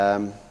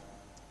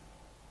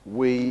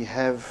We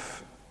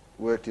have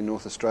worked in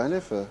North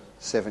Australia for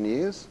 7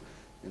 years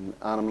in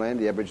Arnhem Land,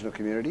 the Aboriginal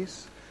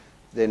communities,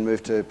 then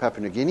moved to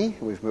Papua New Guinea.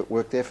 We've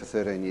worked there for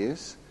 13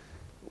 years.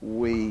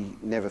 We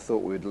never thought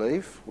we would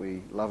leave.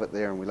 We love it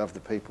there and we love the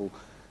people,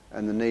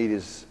 and the need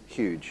is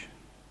huge.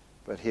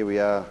 But here we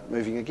are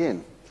moving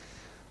again.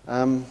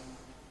 I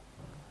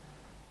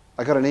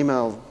got an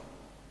email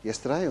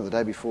yesterday or the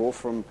day before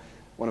from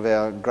one of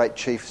our great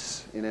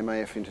chiefs in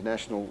MAF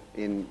International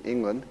in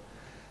England,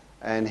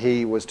 and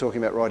he was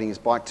talking about riding his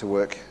bike to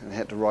work and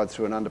had to ride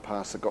through an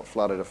underpass that got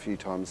flooded a few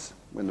times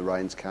when the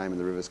rains came and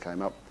the rivers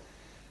came up.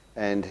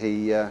 And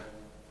he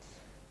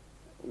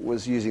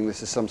was using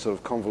this as some sort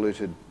of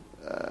convoluted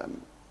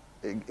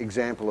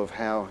example of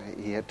how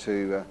he had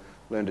to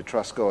learn to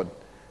trust God.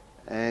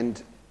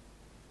 And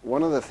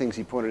one of the things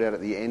he pointed out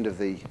at the end of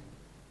the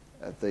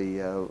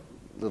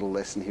little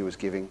lesson he was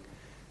giving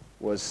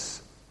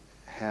was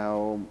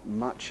how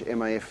much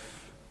MAF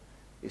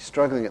is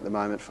struggling at the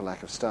moment for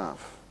lack of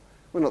staff.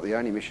 We're not the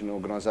only mission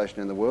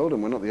organisation in the world,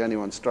 and we're not the only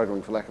ones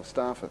struggling for lack of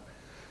staff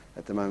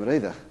at the moment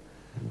either.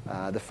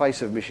 The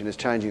face of mission is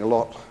changing a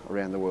lot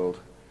around the world.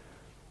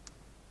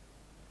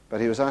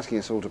 But he was asking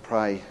us all to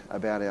pray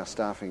about our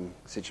staffing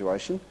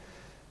situation.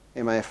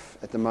 MAF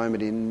at the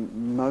moment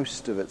in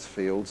most of its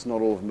fields,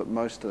 not all of them, but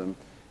most of them,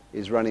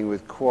 is running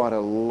with quite a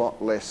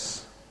lot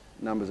less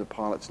numbers of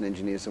pilots and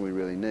engineers than we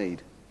really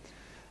need.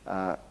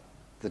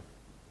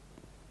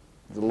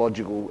 The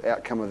logical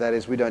outcome of that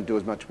is we don't do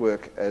as much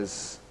work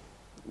as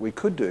we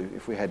could do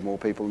if we had more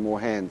people and more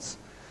hands.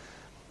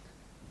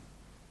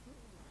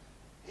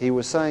 He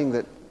was saying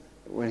that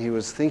when he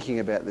was thinking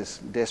about this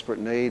desperate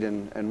need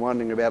and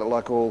wondering about it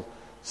like all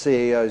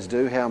CEOs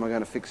do, how am I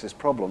going to fix this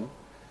problem,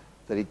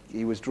 that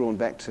he was drawn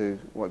back to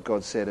what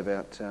God said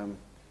about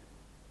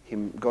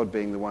God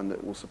being the one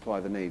that will supply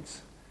the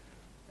needs.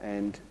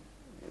 And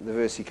the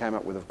verse he came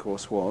up with, of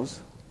course, was...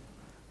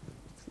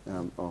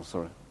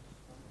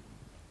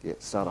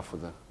 start off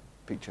with the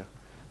picture.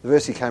 The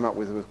verse he came up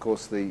with, of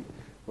course,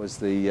 was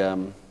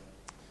the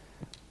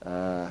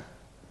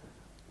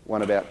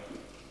one about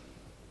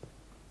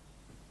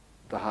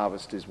the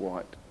harvest is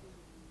white.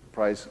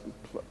 Pray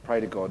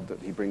to God that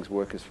he brings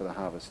workers for the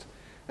harvest.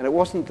 And it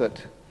wasn't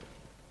that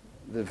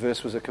the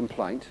verse was a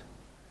complaint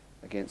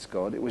against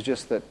God. It was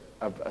just that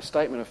a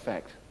statement of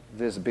fact.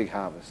 There's a big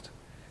harvest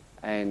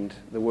and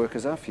the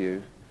workers are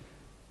few,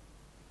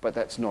 but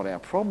that's not our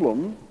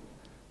problem.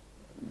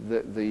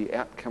 The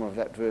outcome of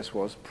that verse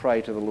was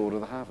pray to the Lord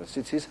of the harvest.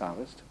 It's his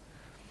harvest.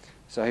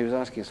 So he was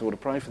asking us all to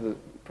pray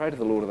to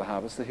the Lord of the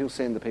harvest that he'll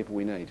send the people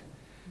we need.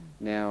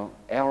 Now,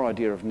 our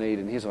idea of need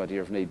and his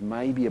idea of need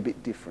may be a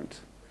bit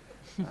different.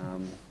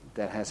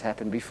 That has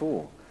happened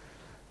before.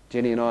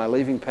 Jenny and I are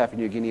leaving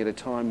Papua New Guinea at a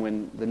time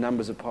when the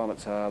numbers of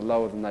pilots are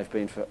lower than they've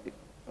been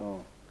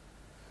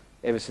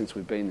ever since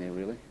we've been there,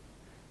 really.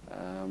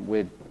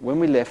 When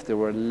we left, there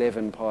were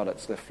 11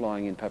 pilots left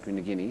flying in Papua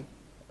New Guinea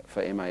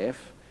for MAF.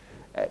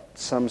 At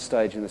some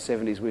stage in the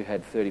 70s, we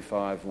had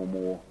 35 or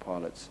more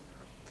pilots.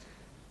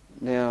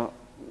 Now,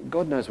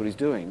 God knows what he's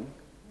doing,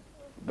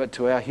 but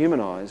to our human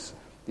eyes,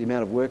 the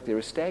amount of work there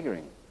is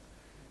staggering.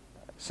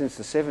 Since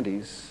the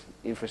 70s,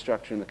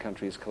 infrastructure in the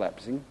country is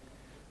collapsing.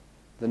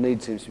 The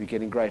need seems to be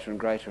getting greater and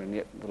greater, and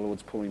yet the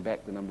Lord's pulling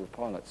back the number of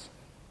pilots.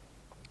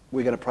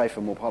 We're going to pray for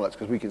more pilots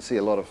because we can see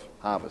a lot of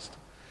harvest,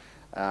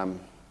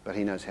 but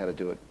he knows how to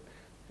do it.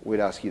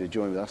 We'd ask you to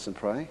join with us and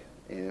pray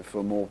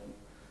for more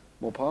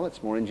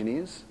pilots, more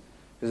engineers.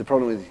 Because the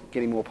problem with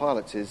getting more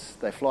pilots is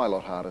they fly a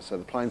lot harder, so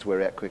the planes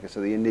wear out quicker,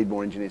 so you need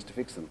more engineers to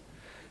fix them.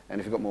 And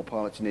if you've got more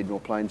pilots, you need more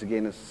planes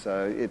again,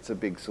 so it's a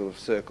big sort of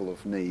circle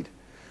of need.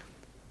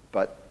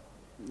 But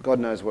God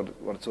knows what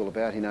it's all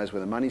about. He knows where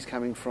the money's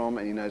coming from,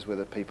 and he knows where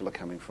the people are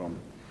coming from.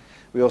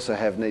 We also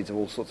have needs of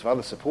all sorts of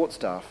other support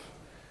staff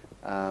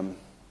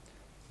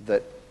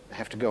that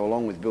have to go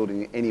along with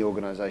building any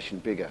organisation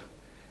bigger.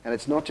 And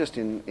it's not just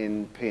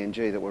in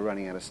PNG that we're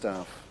running out of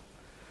staff.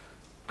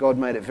 God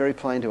made it very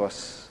plain to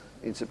us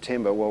in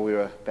September while we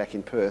were back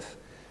in Perth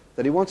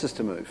that he wants us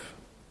to move.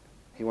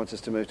 He wants us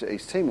to move to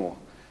East Timor,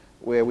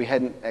 where we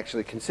hadn't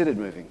actually considered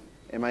moving.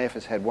 MAF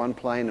has had one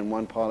plane and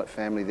one pilot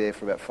family there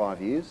for about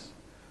 5 years.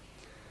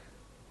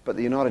 But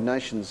the United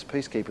Nations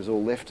peacekeepers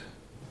all left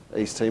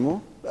East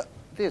Timor.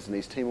 There's an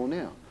East Timor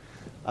now.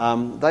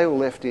 They all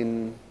left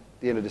in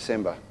the end of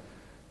December.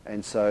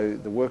 And so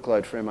the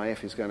workload for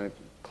MAF is going to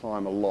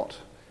climb a lot.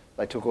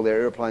 They took all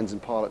their aeroplanes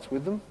and pilots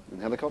with them, and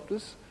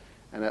helicopters,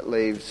 and that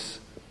leaves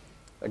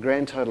a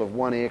grand total of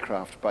one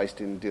aircraft based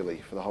in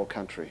Dili for the whole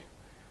country.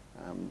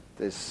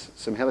 There's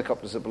some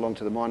helicopters that belong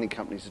to the mining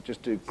companies that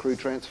just do crew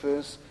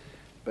transfers,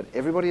 but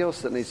everybody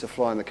else that needs to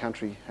fly in the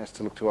country has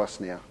to look to us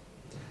now.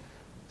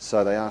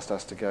 So they asked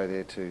us to go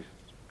there to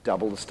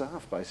double the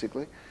staff,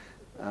 basically.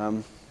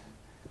 God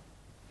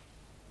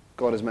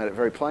has made it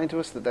very plain to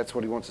us that that's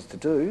what he wants us to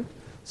do.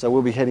 So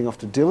we'll be heading off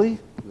to Dili,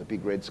 the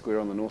big red square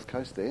on the north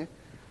coast there,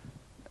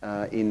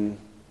 in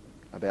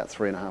about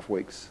 3.5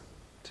 weeks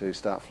to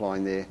start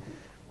flying there.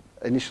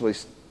 Initially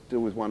still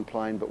with one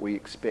plane, but we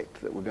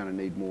expect that we're going to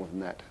need more than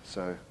that.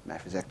 So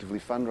MAF is actively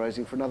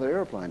fundraising for another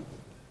aeroplane.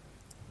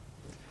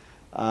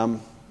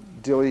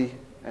 Dili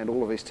and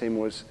all of East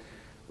Timor is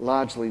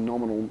largely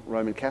nominal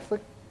Roman Catholic.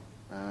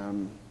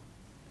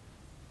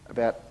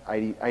 About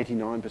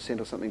 89%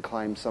 or something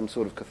claim some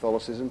sort of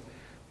Catholicism,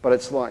 but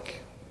it's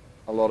like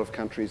a lot of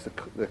countries,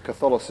 the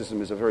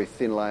Catholicism is a very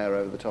thin layer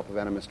over the top of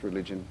animist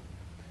religion.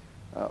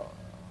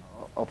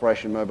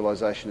 Operation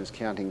Mobilisation is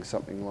counting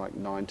something like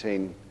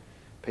 19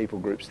 people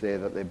groups there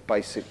that they're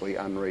basically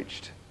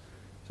unreached.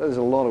 So there's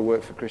a lot of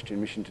work for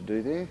Christian mission to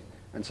do there,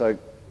 and so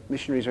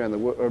missionaries around the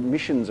world, or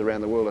missions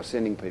around the world, are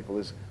sending people.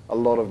 There's a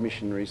lot of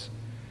missionaries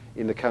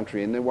in the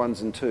country, and they're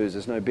ones and twos.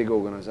 There's no big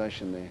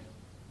organisation there.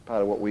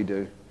 Part of what we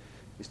do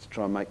is to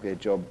try and make their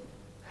job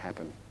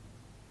happen.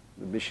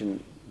 The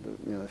mission,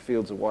 the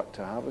fields are white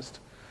to harvest.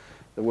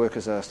 The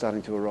workers are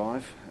starting to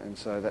arrive, and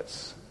so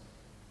that's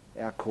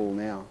our call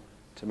now,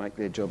 to make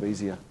their job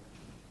easier.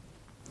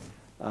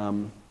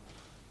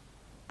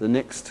 The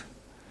next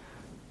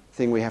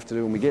thing we have to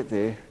do when we get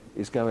there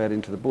is go out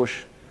into the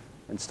bush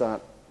and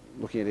start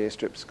looking at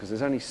airstrips, because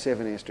there's only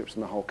 7 airstrips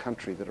in the whole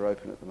country that are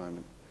open at the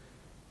moment.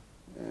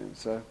 And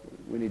so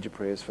we need your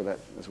prayers for that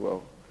as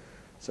well,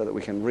 so that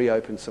we can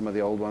reopen some of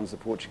the old ones the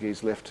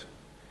Portuguese left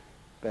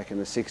back in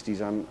the 60s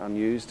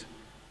unused,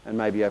 and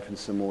maybe open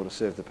some more to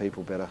serve the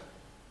people better.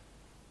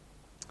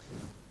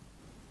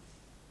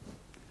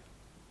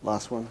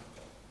 Last one,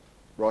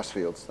 rice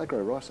fields. They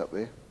grow rice up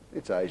there.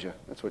 It's Asia.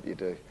 That's what you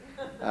do.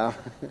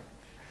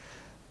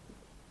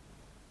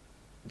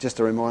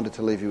 Just a reminder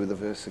to leave you with a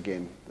verse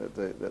again,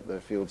 that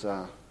the fields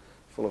are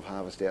full of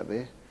harvest out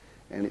there.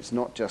 And it's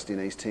not just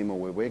in East Timor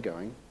where we're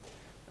going.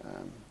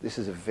 This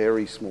is a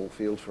very small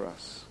field for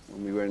us.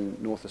 When we were in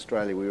North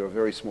Australia, we were a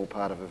very small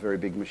part of a very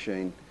big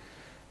machine.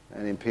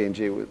 And in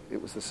PNG,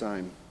 it was the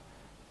same.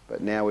 But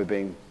now we're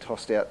being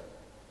tossed out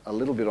a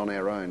little bit on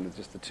our own, with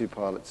just the 2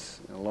 pilots,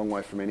 a long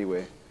way from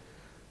anywhere.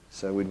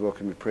 So we'd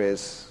welcome your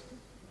prayers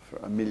for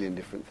a million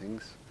different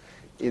things.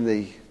 In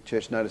the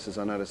church notices,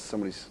 I noticed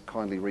somebody's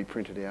kindly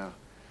reprinted our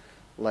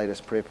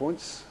latest prayer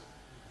points,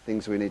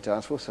 things we need to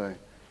ask for. So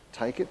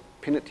take it,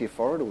 pin it to your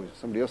forehead or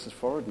somebody else's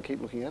forehead, and keep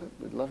looking at it.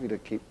 We'd love you to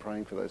keep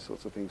praying for those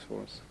sorts of things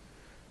for us.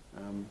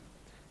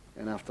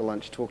 And after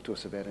lunch, talk to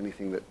us about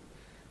anything that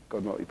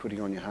God might be putting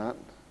on your heart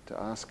to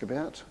ask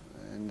about,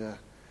 and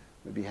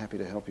we'd be happy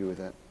to help you with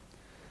that.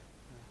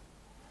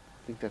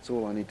 I think that's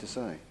all I need to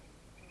say.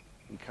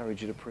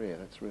 Encourage you to prayer.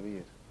 That's really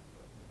it.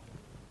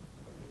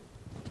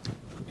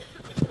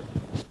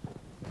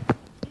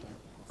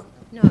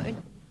 No.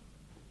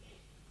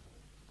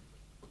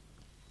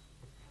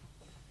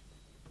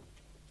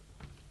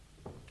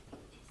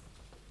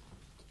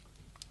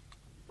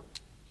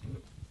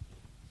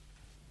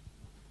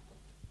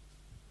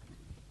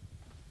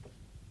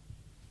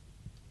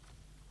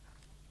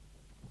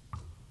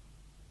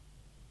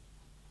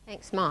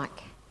 Thanks, Mike.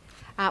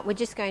 We're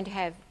just going to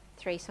have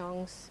 3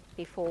 songs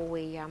before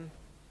we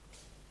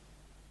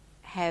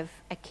have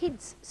a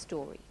kid's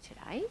story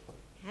today.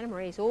 Anna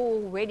Marie's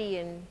all ready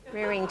and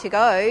raring to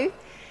go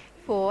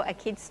for a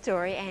kid's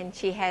story, and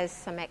she has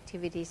some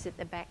activities at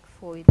the back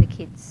for the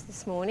kids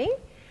this morning.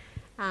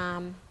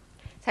 So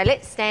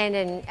let's stand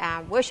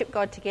and worship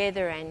God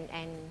together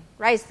and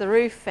raise the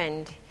roof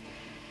and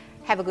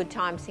have a good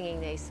time singing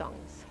these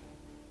songs.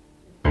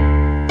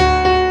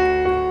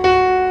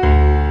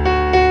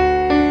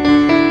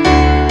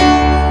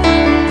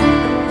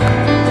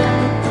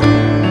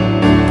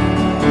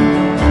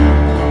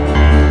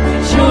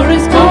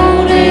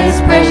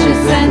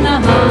 Precious and the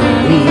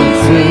honey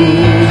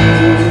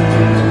sweet.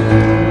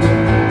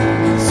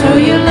 So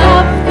you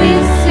love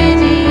this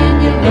city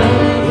and you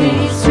love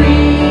these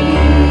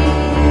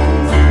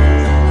streets.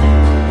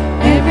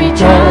 Every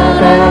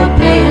child out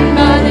playing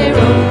by their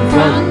own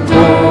front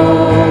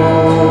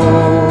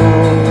door.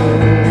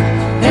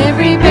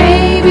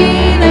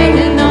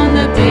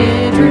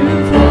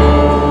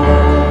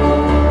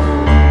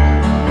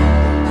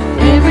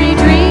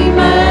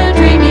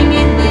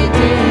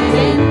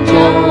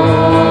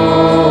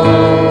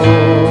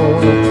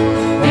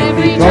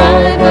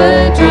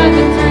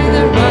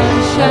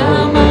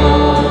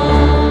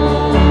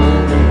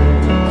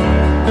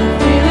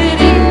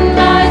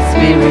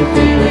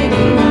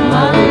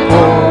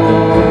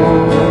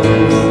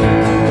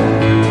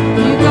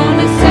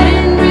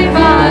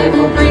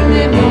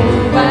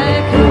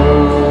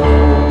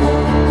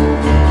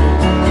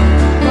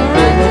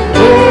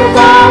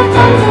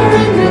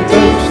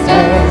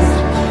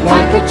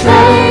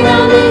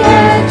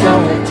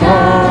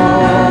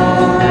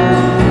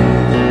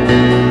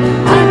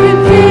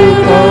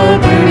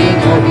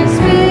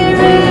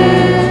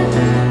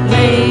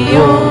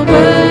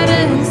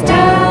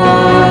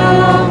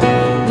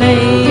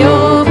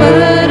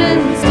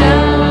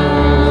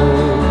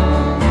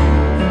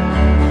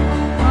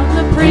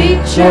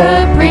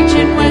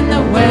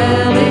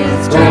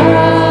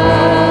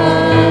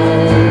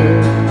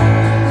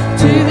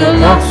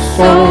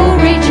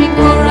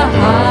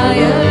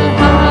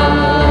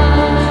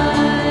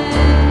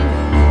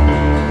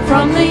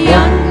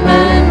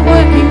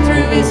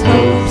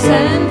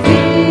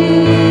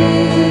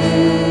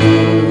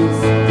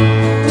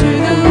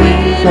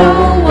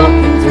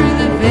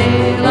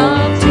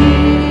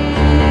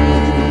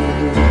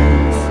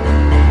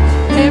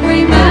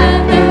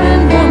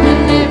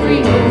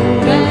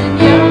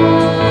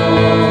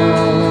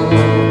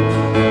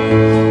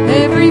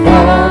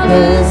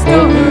 father's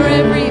daughter,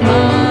 every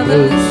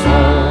mother's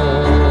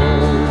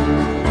son.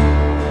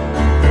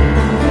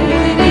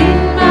 Feel it in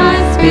my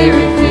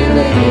spirit, feel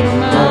it in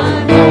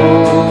my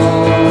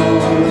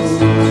bones.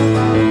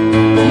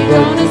 You're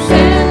gonna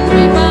send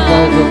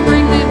revival,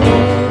 bring them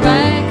all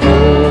back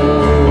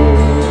home.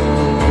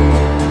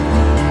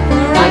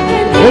 For I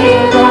can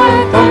hear thy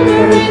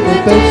thunder in the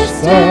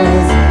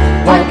distance,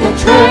 like a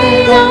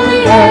train on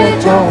the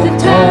edge of the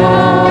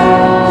town.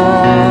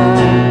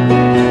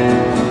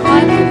 I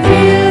can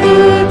feel the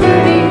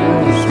burning of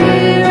the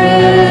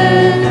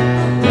Spirit.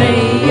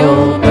 Lay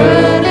your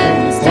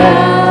burdens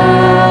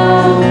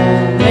down.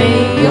 Lay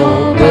your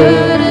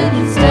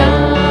burdens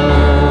down.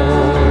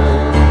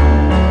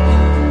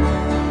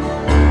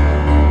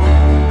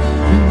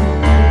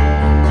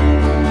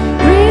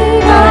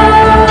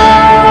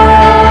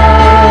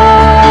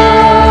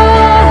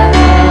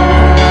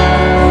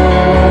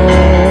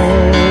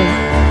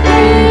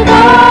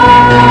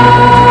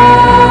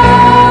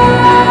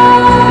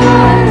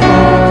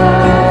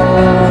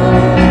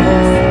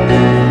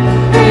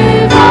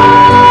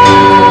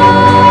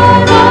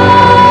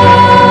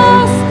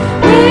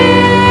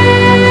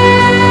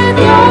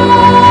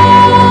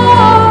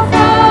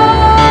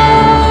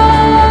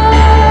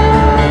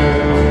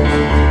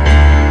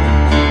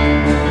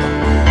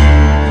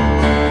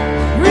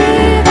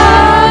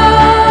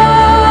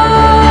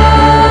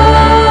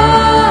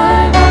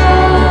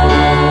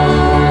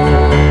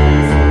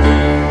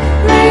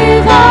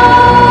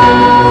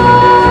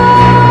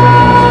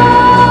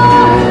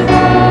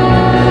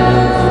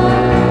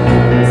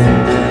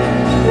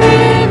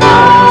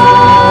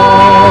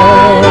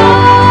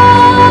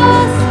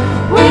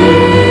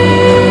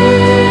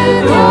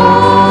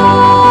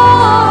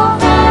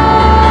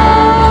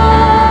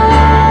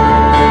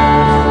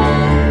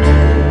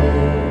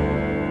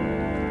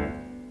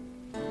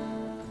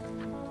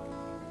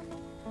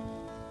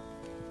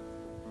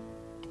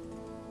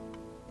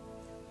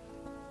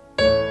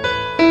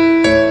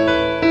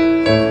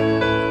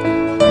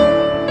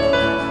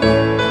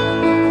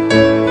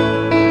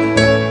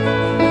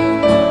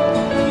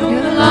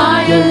 You're the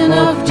Lion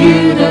of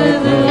Judah,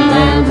 the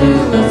Lamb who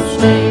was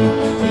slain.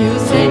 You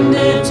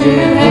ascended to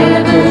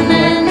heaven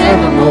and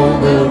evermore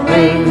will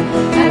reign.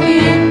 At the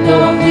end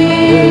of the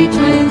age,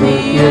 when the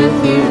earth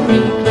you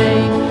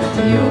reclaim,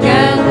 you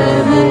gather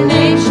the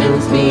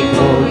nations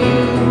before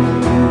you,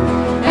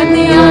 and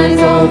the eyes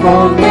of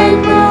all men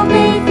will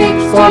be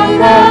fixed on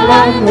the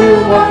Lamb who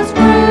was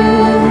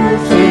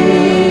crucified.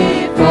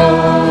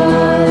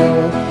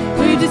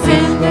 We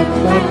descended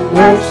from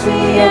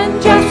mercy and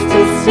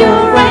justice,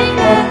 your reign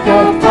at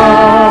your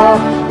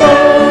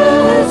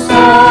Father's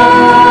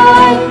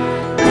side.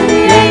 And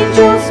the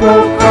angels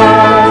will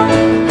cry,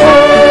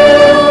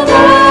 Hail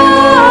the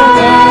Lamb,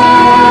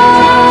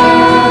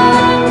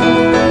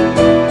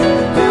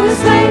 who was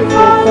slain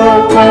for the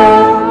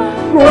world,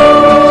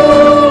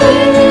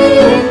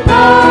 ruling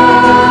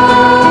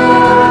power.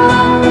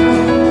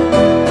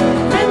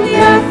 And the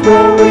earth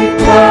will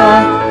reply,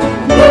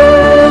 You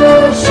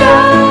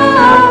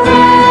shall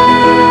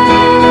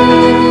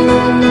reign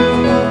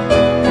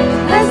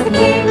as the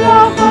King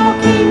of all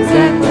kings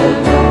and the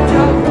Lord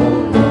of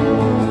all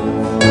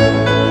lords.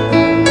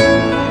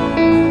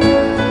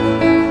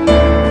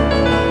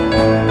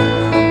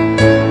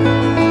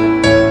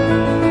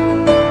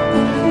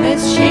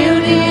 There's a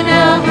shield in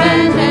our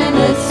hand and a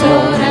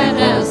sword at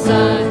our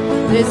side.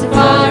 There's a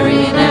fire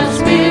in our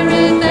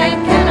spirit that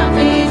cannot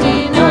be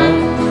denied.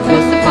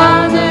 'Cause the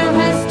Father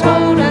has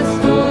told us,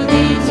 for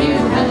these you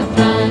have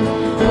planned,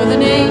 for the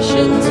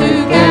nations who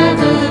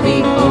gather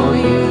before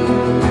you.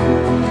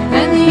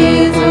 And the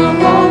ears of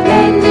all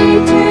men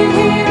need to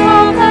hear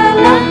of the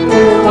Lamb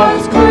who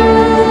was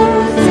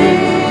crucified,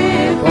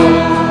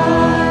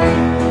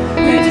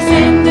 who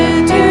descended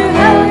to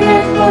hell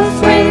yet was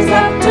raised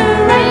up to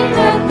reign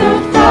at the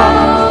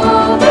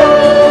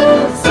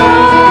Father's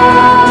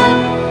side.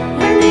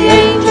 And the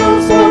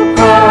angels will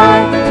cry,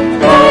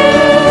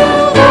 Hail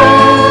the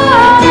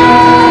Lamb,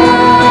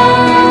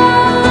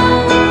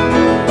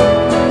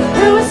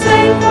 who was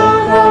slain for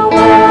the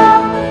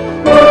world,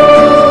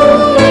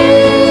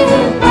 ruling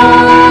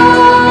power.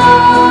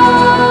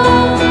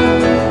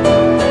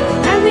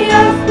 And the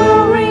earth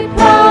will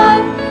reply,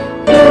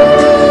 You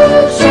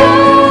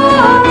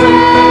shall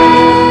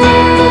reign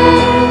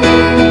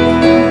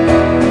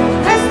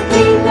as the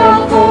King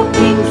of all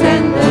kings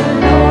and the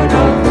Lord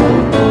of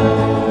all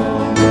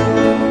lords.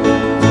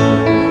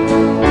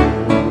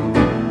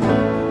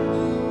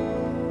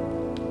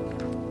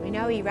 We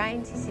know he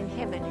reigns, he's in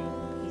heaven,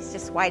 and he's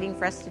just waiting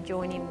for us to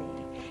join him there.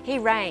 He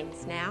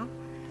reigns now.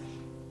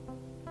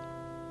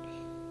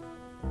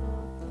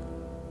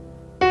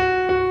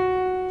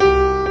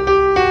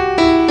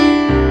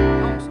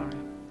 Oh, sorry.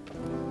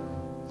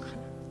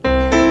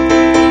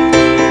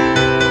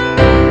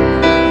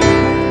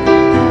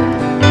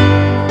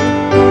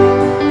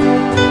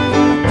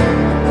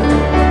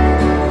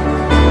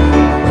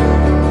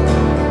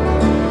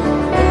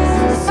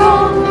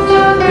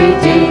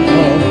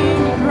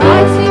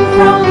 Rising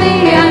from the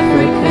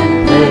African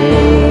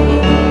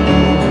plain,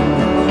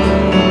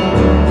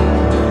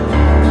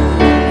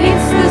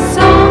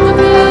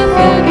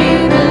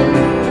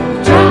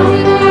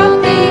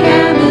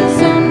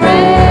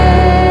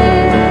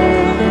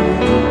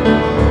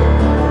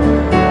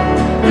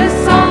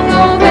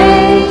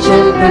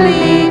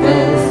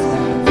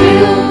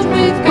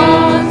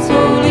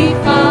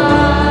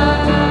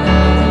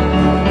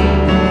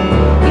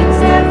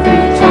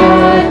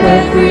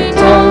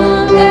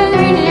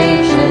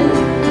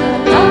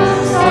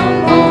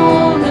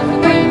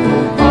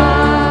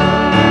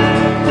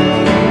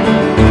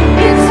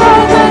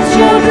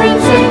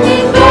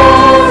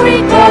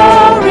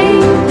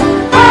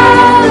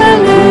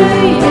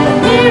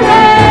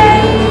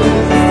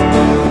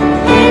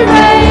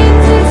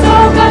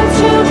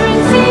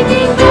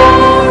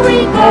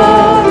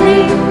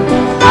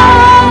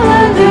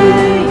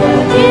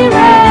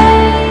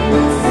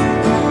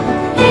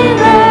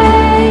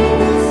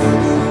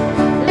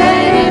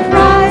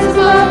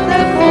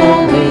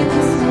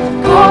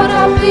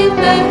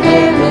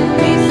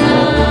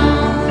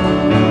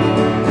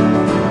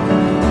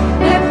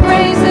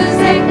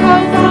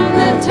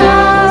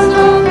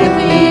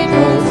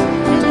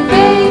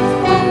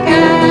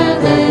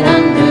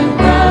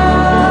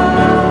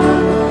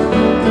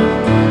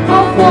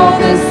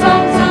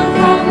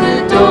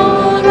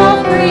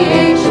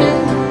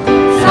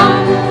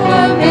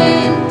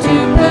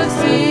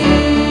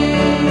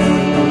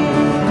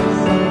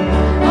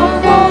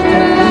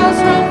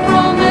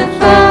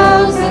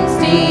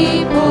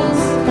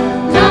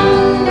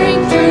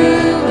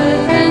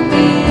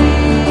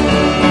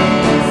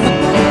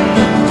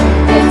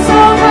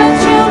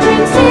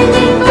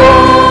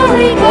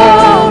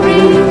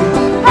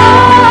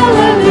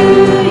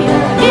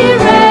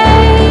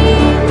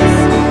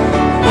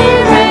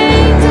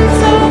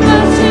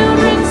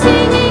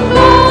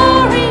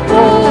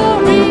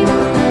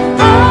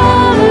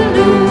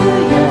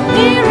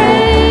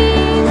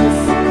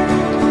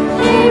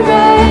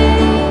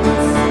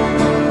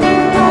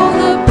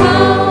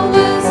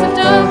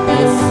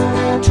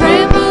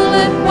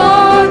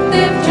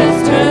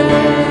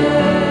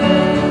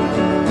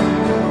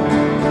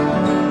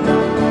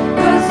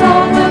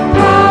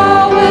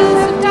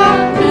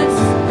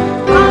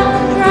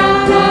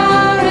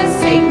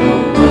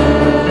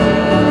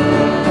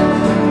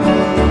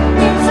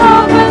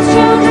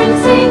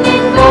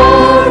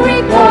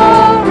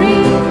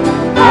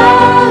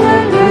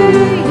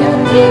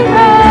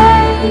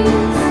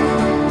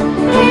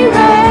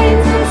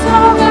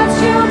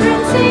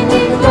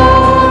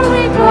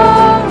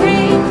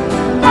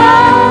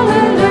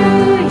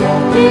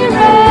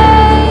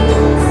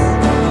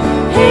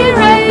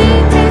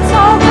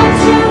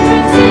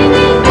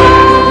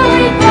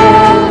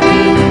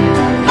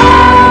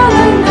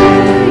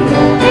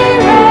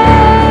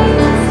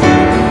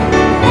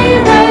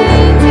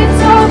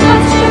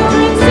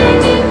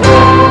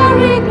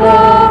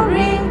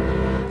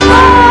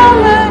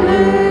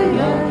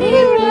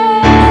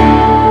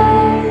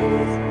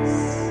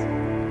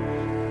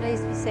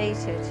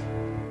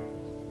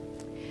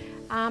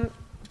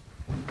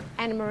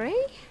 Anna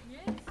Marie,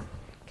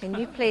 can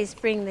you please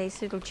bring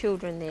these little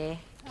children their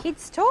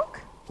kids' talk?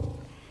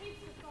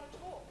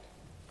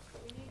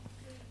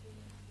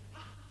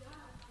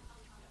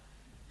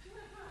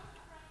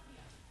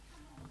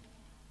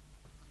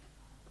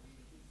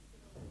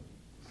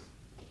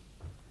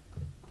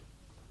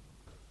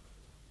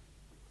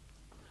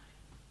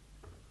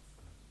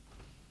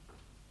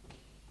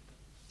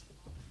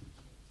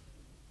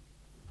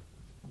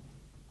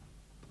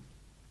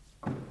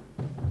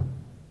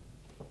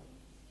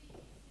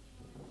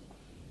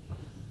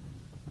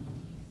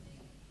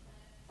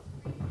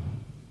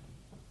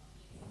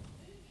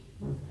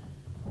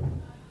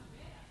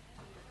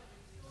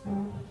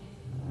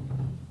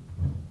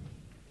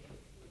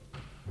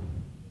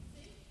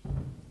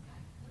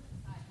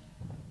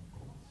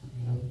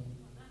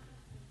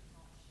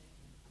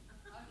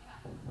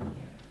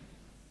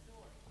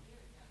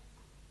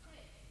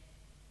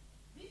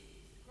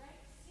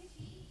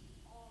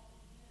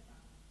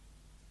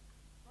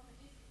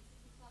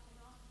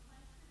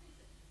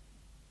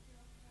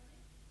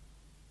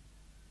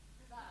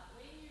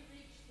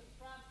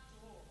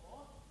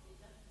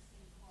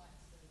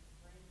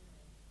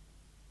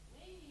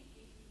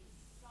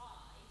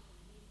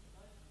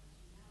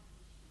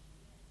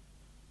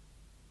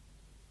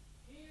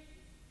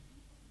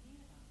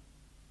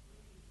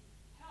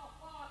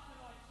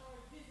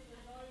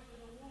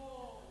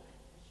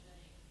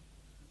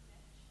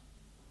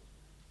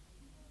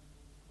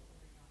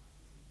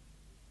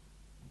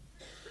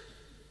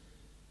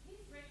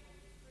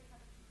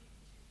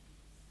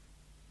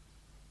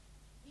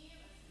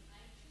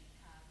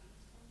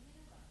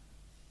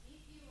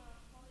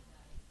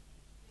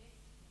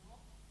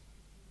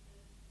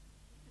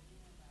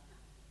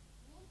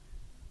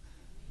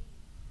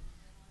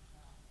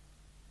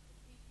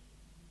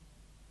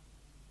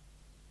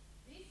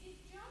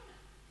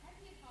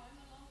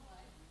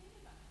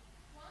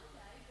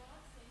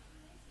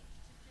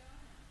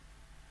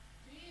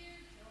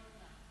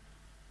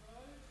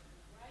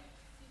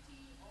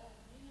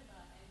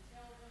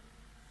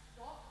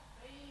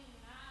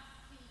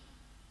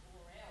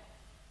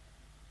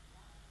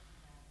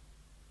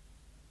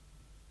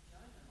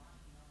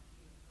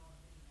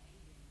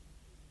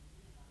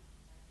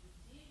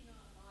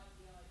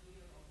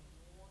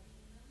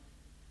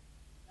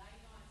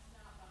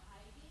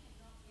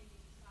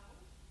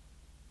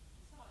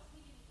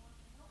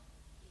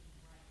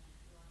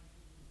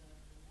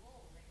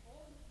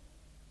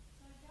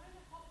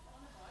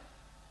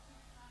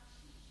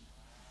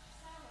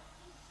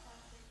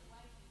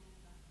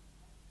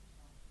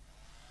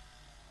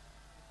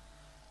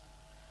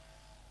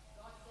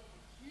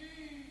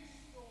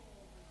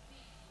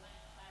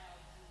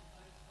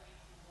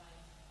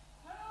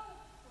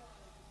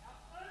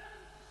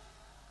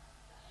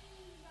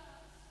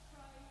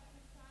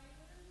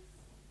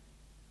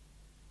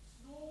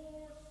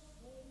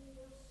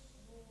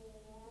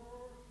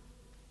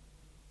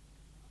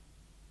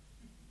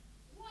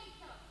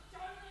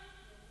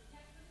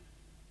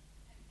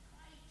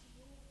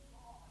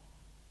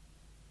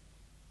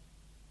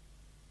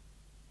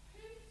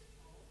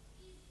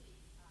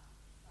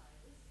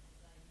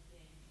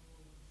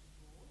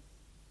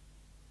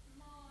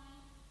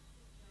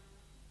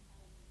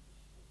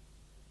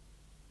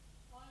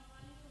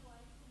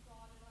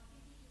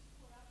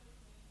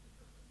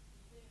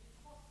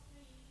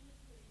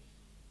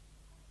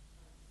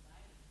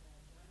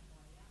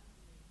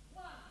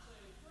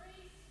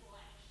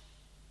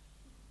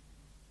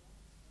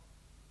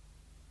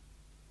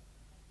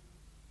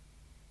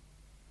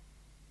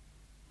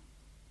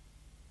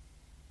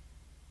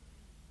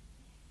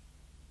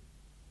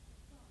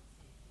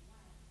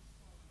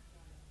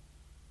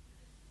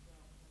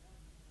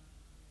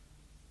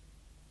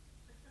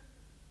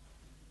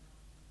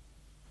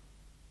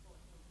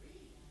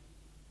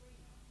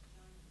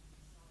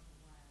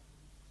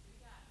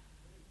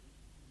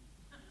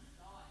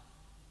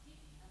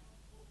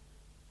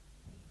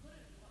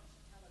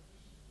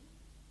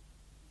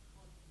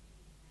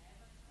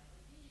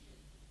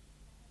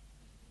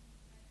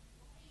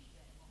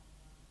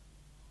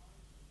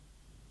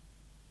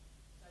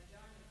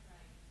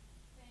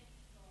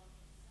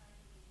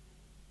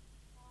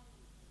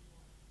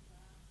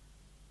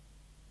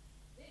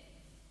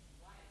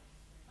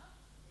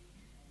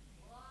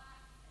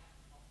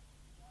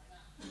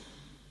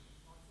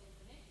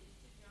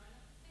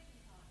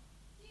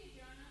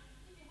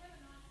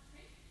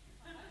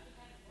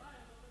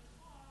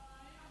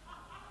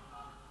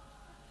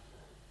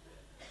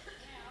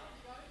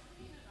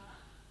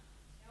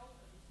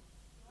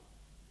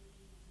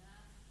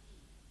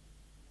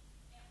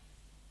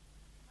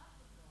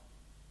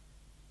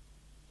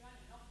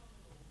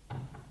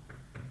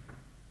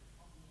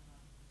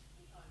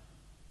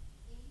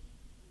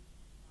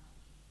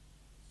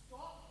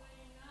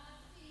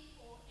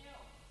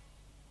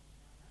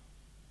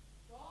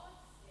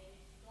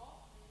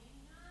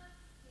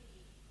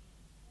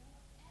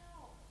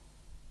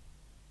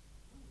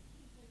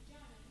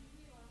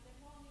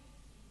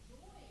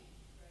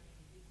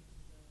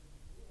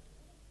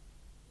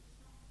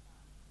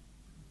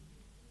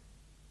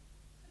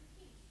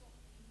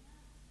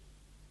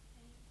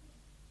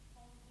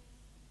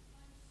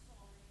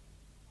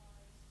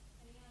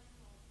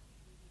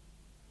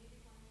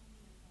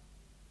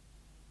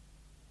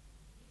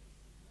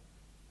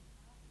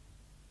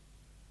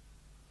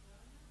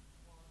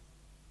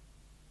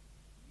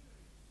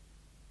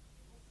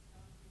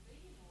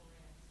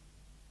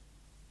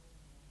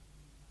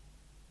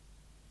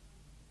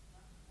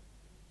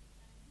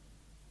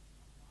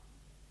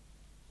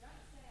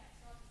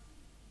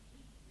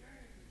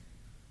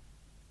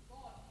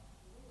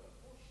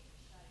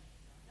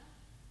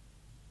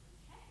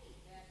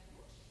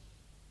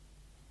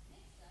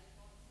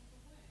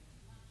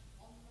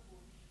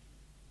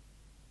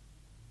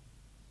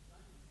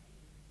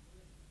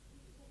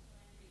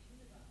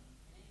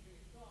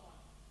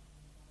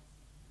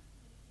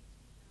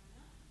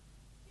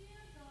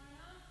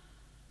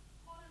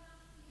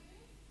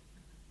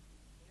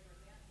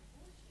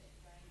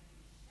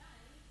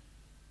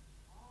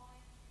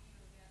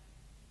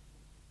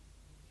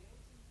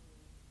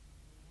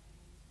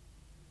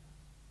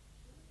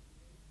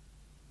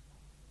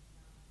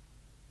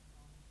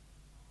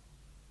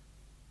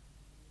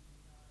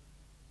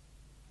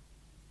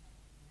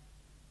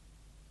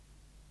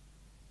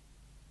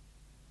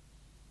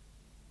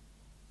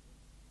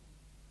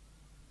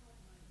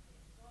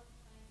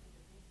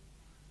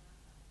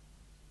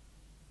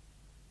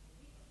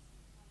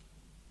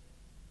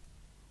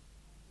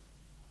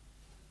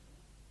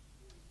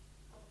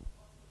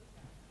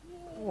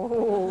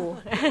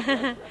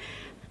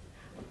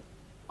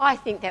 I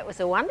think that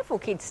was a wonderful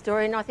kid's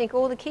story, and I think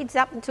all the kids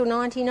up until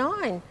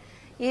 99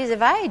 years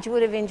of age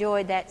would have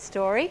enjoyed that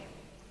story.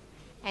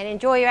 And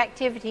enjoy your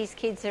activities,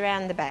 kids,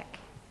 around the back.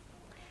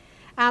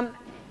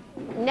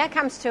 Now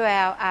comes to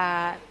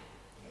our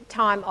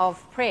time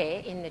of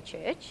prayer in the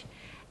church,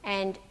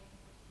 and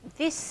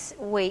this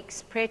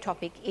week's prayer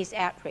topic is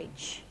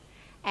outreach,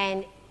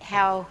 and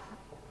how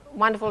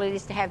wonderful it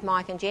is to have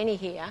Mike and Jenny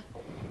here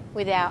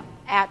with our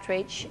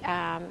outreach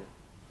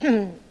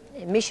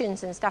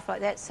missions and stuff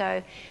like that.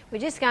 So we're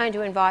just going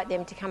to invite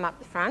them to come up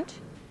the front,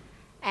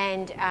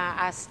 and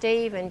ask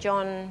Steve and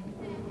John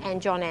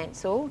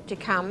Ansell to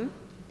come,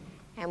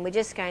 and we're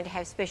just going to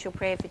have special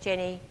prayer for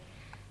Jenny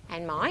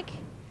and Mike.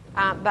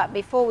 But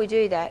before we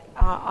do that,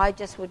 I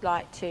just would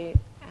like to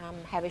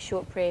have a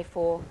short prayer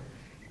for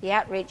the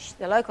outreach,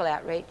 the local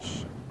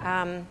outreach,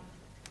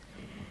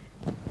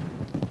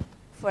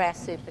 for our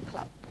super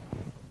club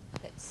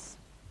that's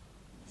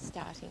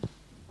starting.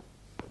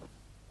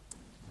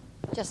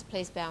 Just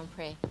please bow in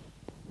prayer.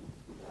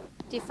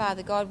 Dear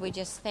Father God, we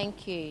just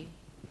thank you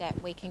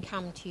that we can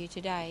come to you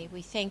today.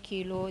 We thank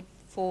you, Lord,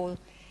 for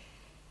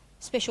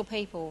special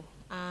people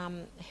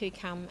who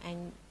come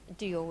and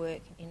do your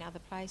work in other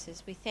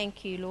places. We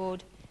thank you,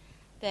 Lord,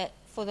 that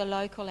for the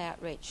local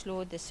outreach,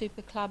 Lord, the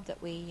super club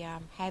that we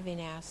have in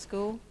our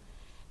school,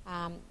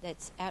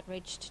 that's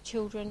outreach to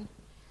children.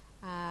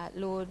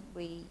 Lord,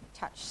 we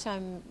touch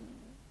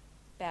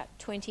about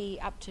 20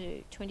 up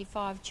to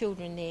 25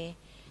 children there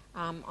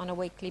on a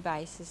weekly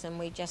basis, and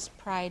we just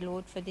pray,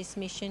 Lord, for this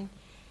mission.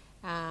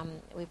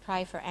 We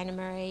pray for Anna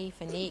Marie,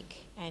 for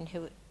Nick, and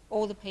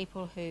all the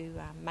people who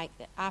make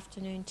the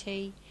afternoon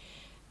tea,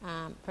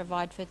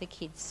 provide for the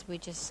kids. We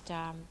just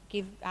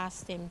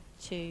ask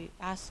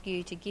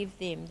you to give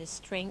them the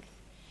strength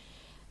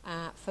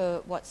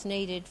for what's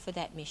needed for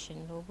that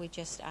mission. Lord, we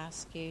just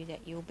ask you that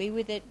you'll be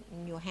with it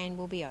and your hand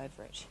will be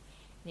over it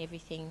and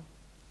everything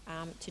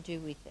to do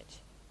with it.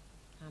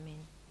 Amen.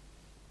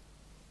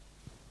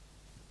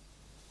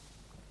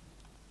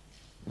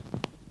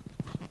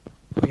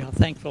 We are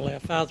thankful, our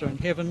Father in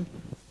heaven,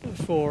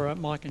 for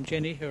Mike and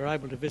Jenny who are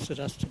able to visit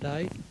us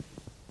today.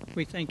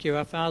 We thank you,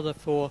 our Father,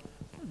 for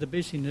the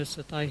busyness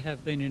that they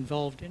have been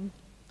involved in,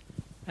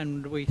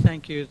 and we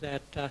thank you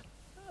that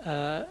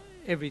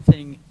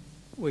everything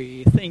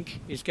we think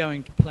is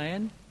going to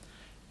plan.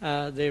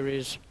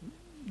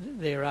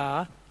 There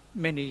are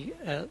many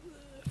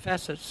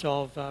facets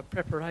of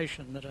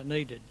preparation that are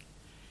needed,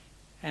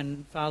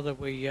 and Father,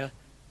 we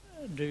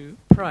do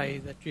pray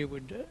that you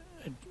would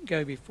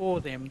go before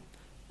them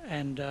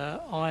and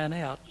iron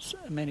out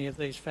many of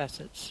these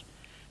facets.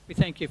 We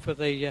thank you for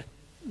the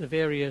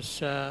various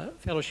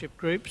fellowship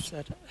groups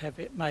that have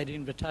made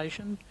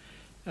invitation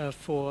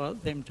for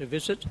them to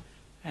visit,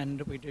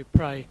 and we do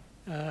pray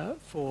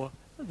for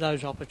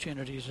those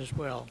opportunities as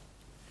well.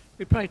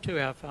 We pray too,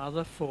 our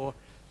Father, for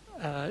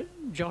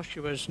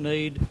Joshua's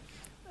need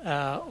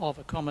of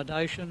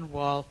accommodation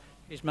while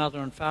his mother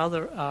and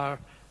father are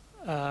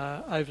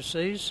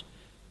overseas,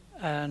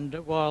 and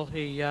while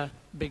he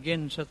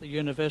begins at the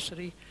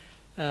university,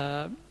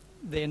 there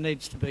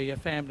needs to be a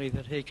family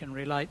that he can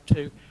relate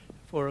to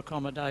for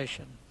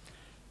accommodation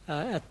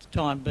at the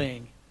time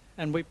being.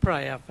 And we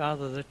pray, our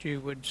Father, that you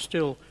would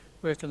still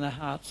work in the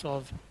hearts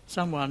of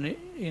someone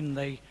in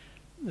the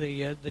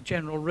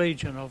general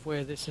region of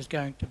where this is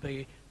going to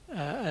be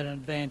an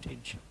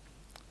advantage.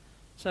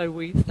 So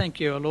we thank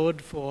you,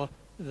 Lord, for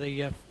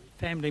the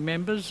family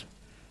members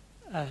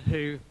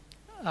who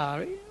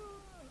are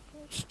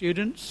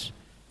students,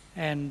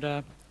 and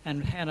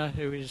Hannah,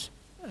 who is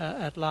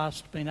at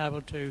last been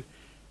able to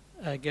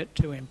get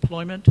to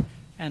employment,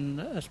 and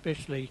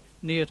especially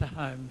near to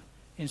home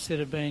instead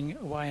of being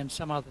away in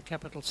some other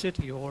capital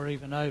city or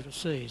even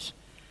overseas.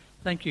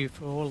 Thank you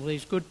for all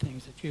these good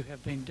things that you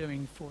have been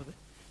doing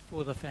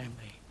for the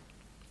family.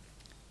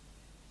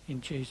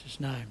 In Jesus'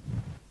 name,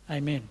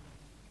 amen.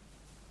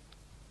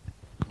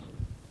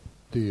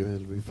 Dear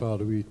Heavenly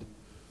Father,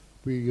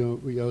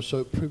 we are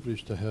so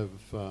privileged to have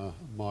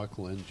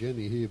Michael and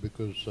Jenny here,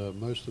 because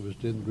most of us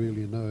didn't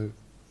really know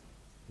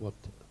what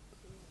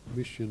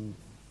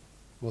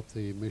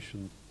the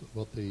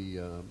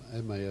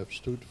MAF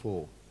stood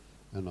for,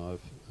 and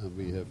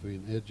we have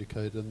been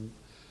educated,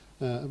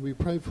 and we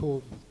pray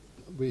for.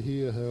 We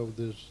hear how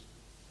there's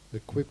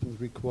equipment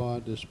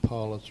required, there's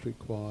pilots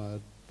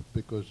required,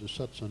 because there's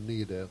such a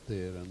need out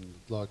there, and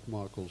like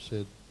Michael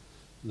said,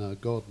 no,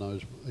 God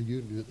knows,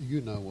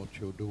 you know what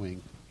you're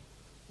doing,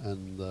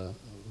 and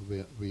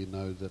we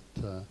know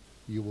that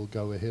you will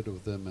go ahead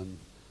of them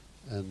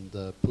and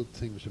put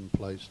things in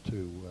place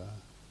to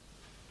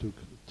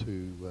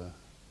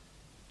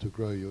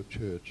grow your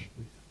church.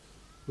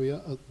 We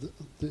are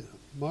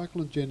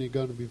Michael and Jenny are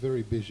going to be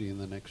very busy in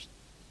the next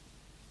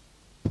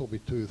probably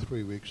 2 or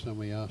 3 weeks, and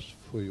we ask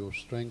for your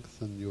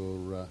strength and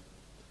your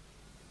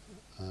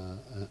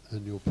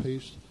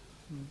peace,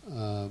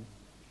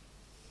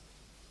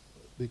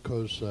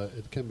 because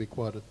it can be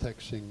quite a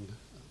taxing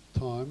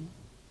time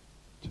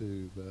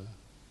to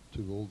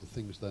all the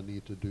things they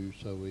need to do.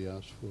 So we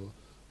ask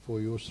for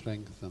your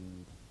strength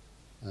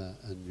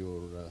and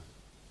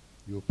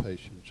your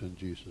patience in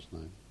Jesus'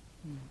 name.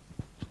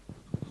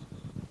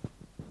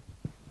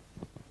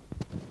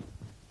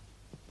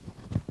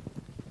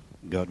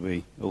 God,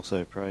 we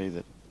also pray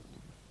that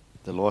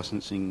the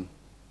licensing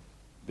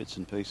bits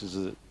and pieces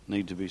that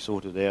need to be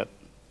sorted out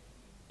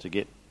to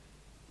get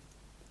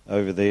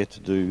over there to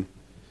do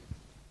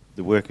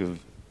the work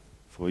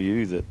for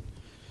you, that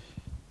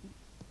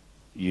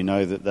you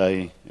know that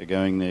they are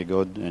going there,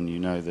 God, and you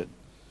know that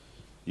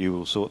you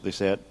will sort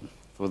this out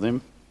for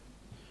them.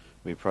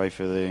 We pray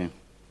for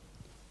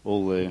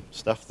all their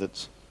stuff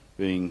that's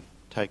being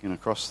taken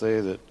across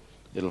there, that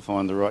it'll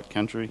find the right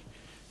country,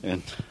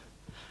 and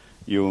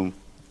your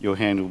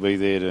hand will be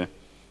there to...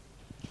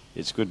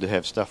 It's good to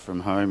have stuff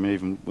from home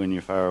even when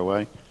you're far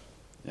away,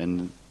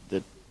 and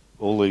that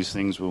all these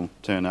things will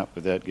turn up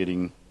without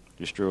getting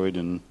destroyed.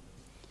 And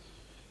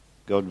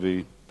God,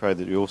 we pray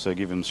that you also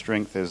give them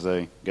strength as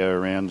they go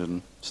around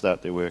and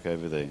start their work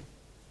over there.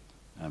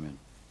 Amen.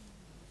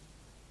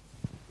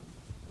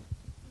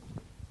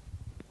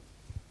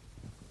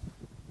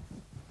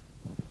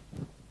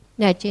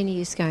 Now Jenny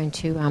is going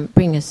to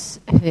bring us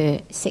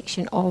her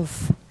section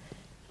of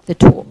the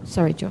talk.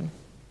 Sorry, John.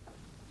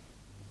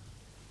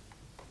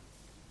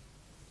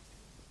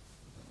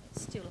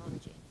 It's still on,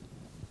 Jen.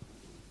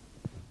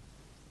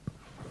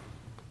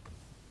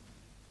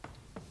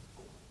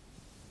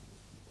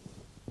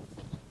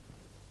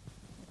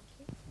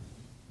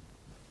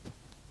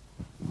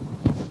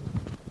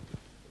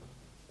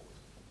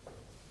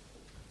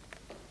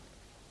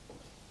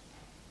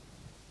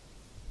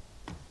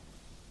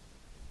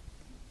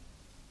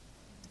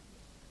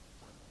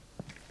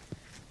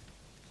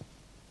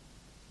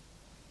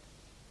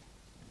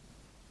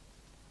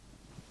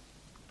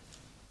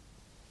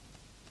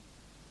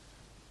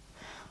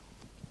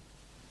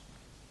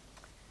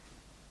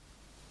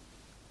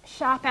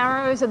 Sharp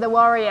arrows of the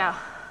warrior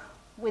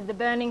with the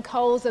burning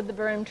coals of the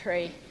broom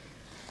tree.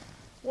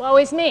 Woe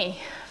is me,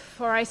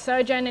 for I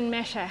sojourn in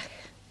Meshach,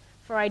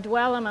 for I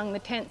dwell among the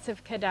tents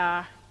of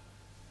Kedar.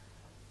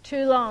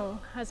 Too long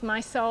has my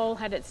soul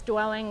had its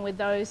dwelling with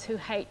those who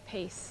hate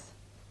peace.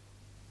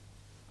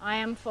 I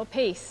am for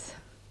peace,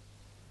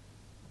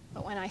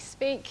 but when I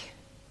speak,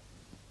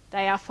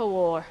 they are for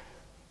war.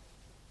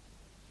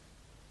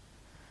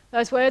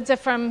 Those words are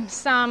from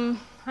Psalm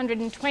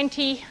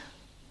 120,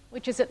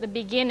 which is at the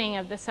beginning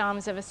of the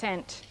Psalms of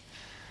Ascent,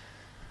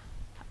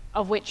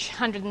 of which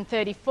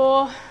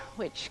 134,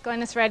 which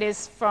Glennis read,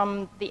 is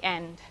from the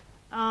end.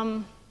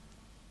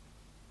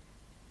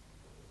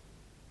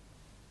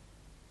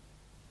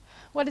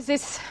 What does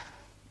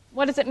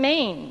it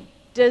mean?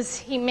 Does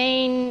he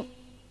mean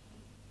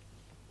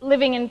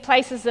living in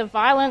places of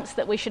violence,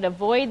 that we should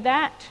avoid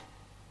that?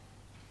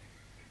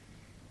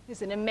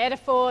 Is it a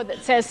metaphor that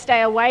says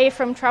stay away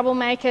from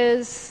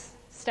troublemakers,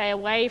 stay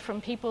away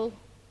from people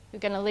who are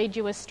going to lead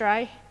you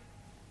astray?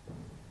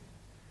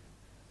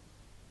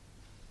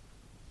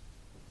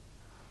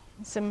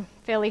 Some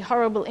fairly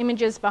horrible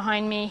images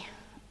behind me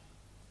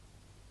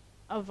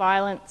of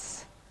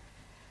violence.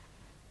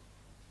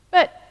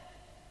 But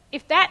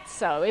if that's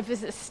so, if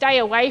it's a stay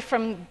away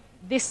from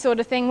this sort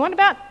of thing, what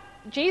about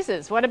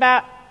Jesus? What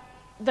about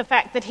the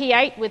fact that he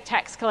ate with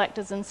tax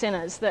collectors and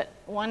sinners, that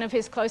one of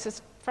his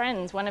closest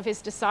friends, one of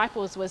his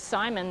disciples, was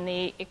Simon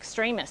the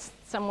extremist,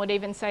 some would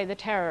even say the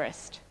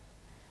terrorist?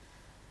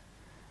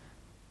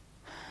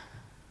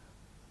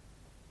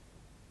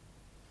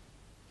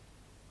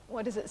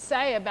 What does it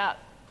say about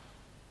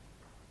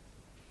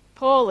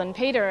Paul and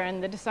Peter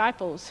and the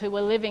disciples who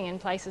were living in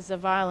places of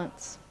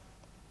violence?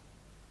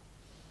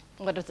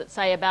 What does it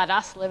say about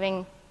us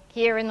living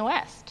here in the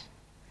West?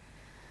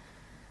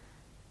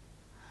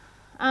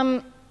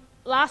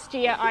 Last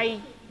year I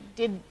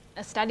did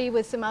a study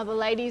with some other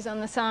ladies on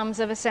the Psalms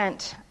of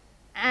Ascent,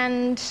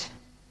 and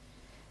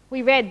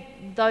we read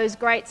those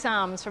great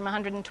Psalms from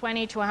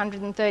 120 to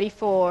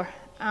 134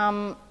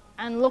 and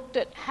looked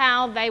at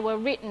how they were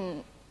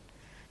written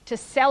to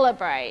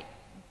celebrate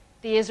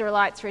the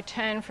Israelites'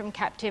 return from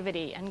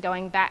captivity and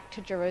going back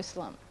to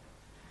Jerusalem.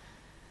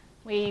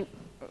 We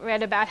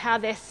read about how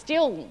they're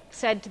still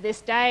said to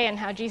this day, and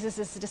how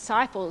Jesus'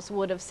 disciples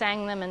would have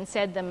sang them and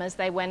said them as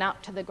they went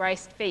up to the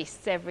graced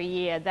feasts every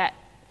year, that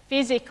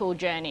physical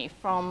journey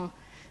from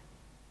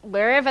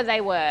wherever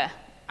they were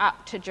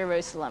up to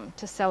Jerusalem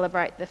to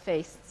celebrate the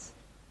feasts.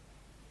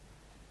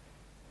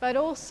 But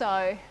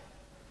also,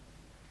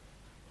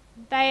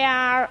 they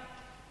are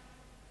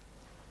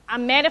a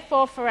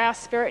metaphor for our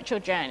spiritual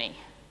journey,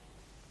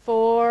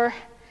 for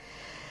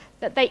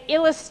that they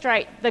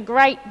illustrate the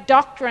great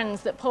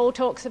doctrines that Paul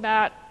talks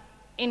about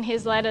in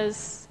his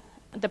letters,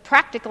 the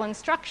practical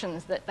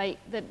instructions that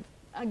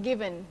are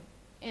given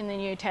in the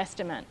New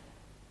Testament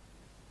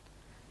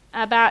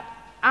about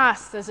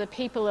us as a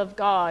people of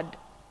God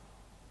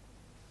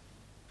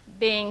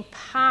being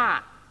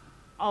part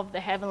of the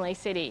heavenly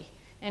city.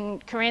 In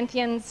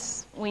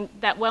Corinthians,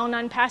 that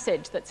well-known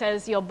passage that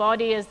says, your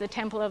body is the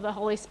temple of the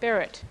Holy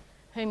Spirit,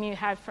 whom you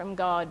have from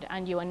God,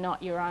 and you are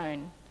not your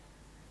own.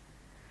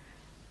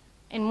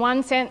 In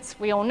one sense,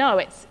 we all know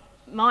it's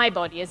my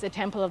body as the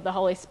temple of the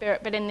Holy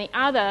Spirit, but in the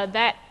other,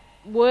 that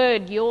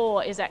word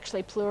your is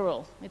actually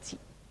plural. It's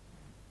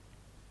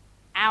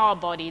our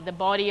body, the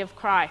body of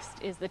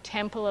Christ, is the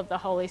temple of the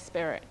Holy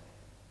Spirit.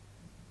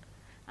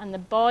 And the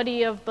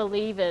body of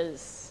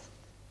believers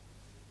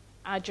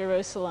are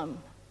Jerusalem,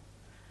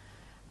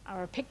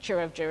 are a picture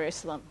of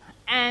Jerusalem.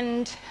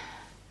 And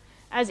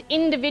as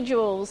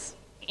individuals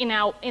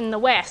in the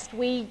West,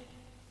 we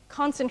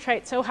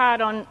concentrate so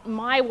hard on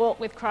my walk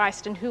with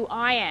Christ and who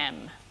I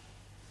am.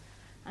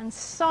 And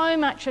so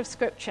much of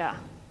Scripture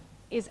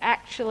is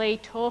actually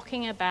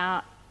talking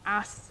about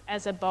us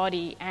as a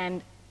body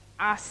and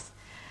us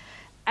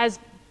as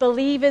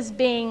believers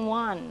being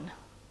one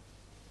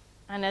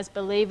and as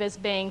believers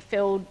being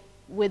filled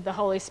with the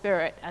Holy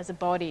Spirit as a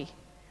body.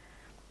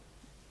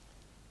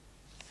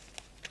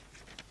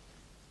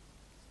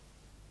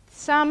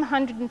 Psalm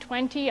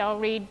 120, I'll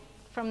read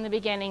from the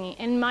beginning.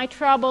 In my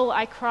trouble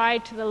I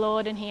cried to the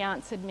Lord, and he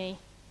answered me.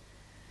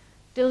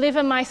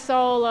 Deliver my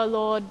soul, O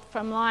Lord,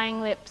 from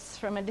lying lips,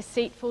 from a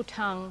deceitful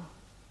tongue.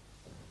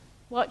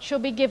 What shall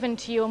be given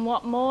to you, and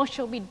what more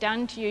shall be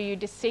done to you, you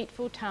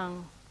deceitful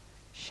tongue?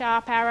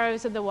 Sharp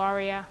arrows of the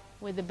warrior,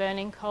 with the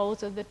burning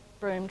coals of the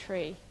broom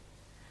tree.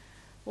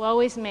 Woe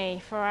is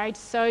me, for I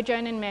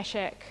sojourn in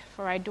Meshech,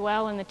 for I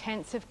dwell in the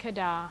tents of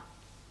Kedar.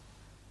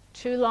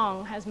 Too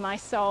long has my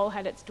soul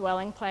had its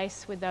dwelling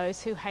place with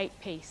those who hate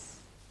peace.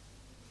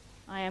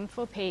 I am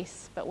for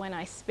peace, but when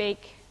I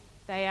speak,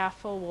 they are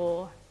for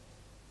war.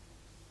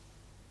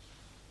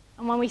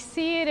 And when we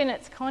see it in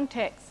its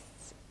context,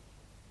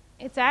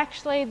 it's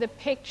actually the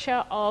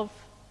picture of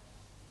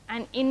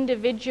an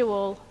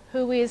individual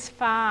who is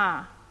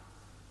far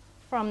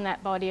from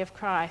that body of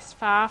Christ,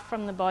 far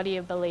from the body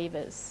of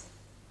believers.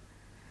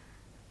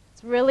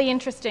 It's really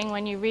interesting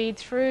when you read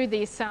through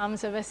these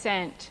Psalms of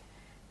Ascent,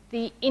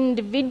 the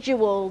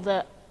individual,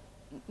 the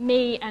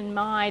me and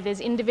my, there's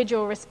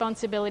individual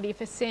responsibility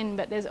for sin,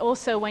 but there's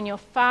also when you're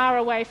far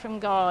away from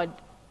God,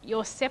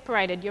 you're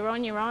separated, you're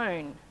on your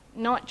own,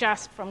 not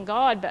just from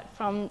God, but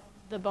from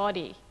the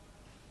body.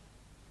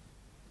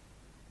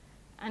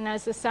 And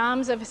as the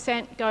Psalms of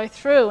Ascent go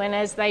through and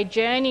as they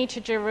journey to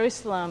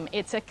Jerusalem,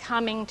 it's a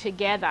coming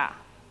together.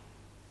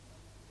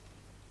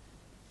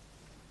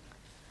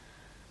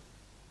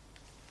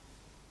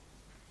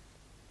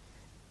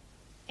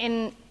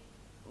 In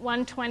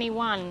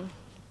 121,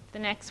 the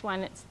next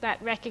one, it's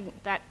that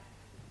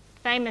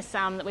famous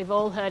psalm that we've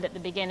all heard at the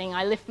beginning.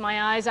 I lift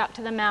my eyes up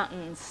to the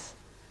mountains.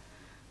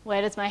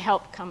 Where does my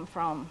help come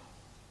from?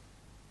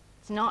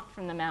 It's not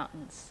from the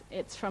mountains.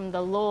 It's from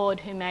the Lord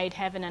who made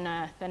heaven and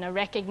earth, and a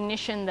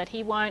recognition that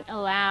he won't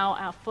allow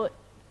our foot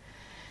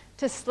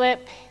to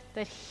slip,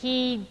 that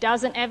he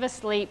doesn't ever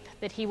sleep,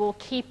 that he will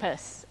keep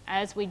us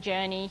as we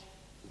journey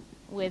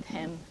with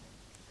him.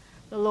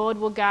 The Lord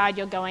will guard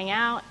your going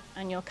out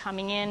and your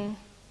coming in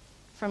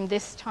from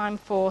this time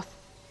forth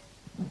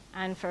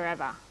and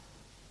forever.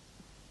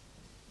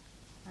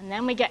 And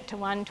then we get to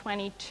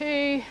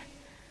 122.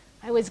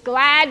 I was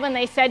glad when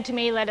they said to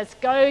me, let us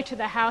go to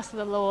the house of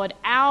the Lord.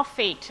 Our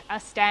feet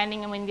are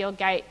standing within your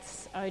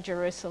gates, O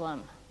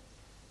Jerusalem.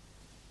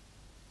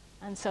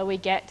 And so we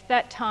get to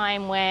that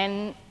time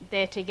when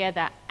they're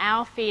together.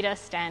 Our feet are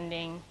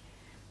standing.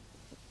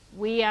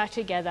 We are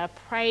together.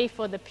 Pray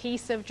for the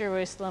peace of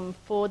Jerusalem,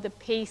 for the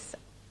peace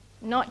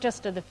not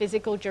just of the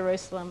physical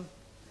Jerusalem,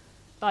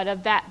 but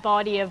of that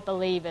body of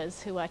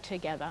believers who are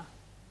together.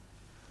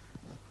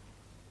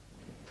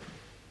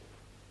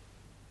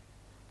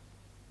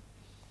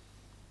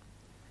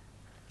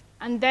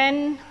 And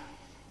then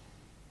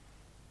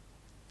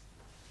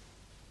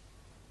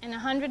in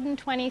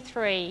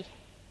 123,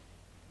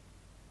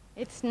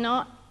 it's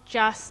not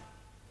just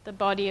the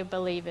body of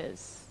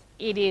believers.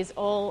 It is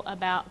all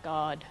about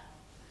God.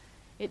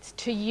 It's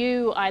to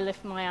you I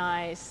lift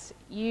my eyes,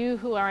 you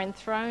who are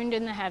enthroned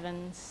in the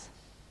heavens.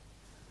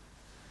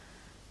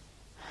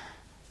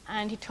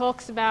 And he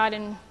talks about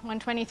in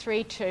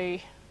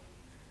 123:2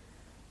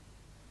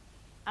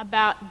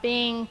 about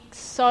being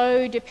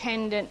so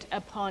dependent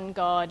upon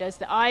God. As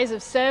the eyes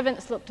of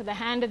servants look to the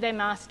hand of their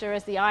master,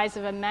 as the eyes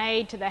of a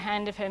maid to the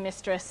hand of her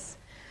mistress.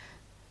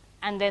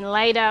 And then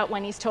later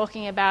when he's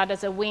talking about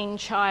as a weaned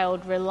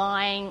child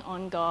relying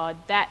on God,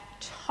 that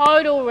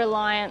total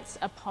reliance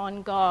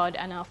upon God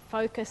and our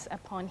focus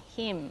upon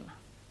him.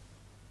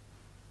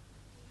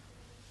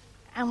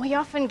 And we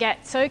often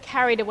get so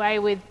carried away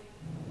with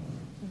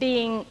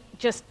being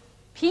just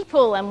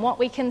people and what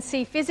we can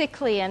see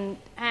physically, and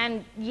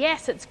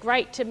yes, it's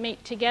great to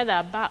meet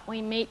together, but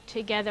we meet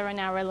together and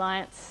our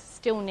reliance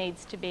still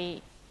needs to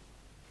be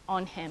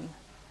on him.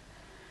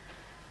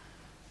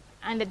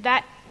 And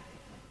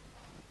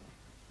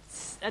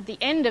at the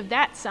end of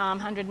that Psalm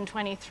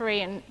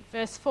 123 and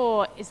verse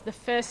 4 is the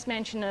first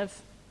mention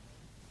of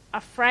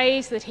a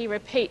phrase that he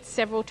repeats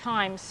several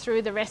times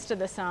through the rest of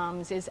the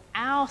Psalms, is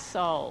our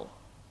soul.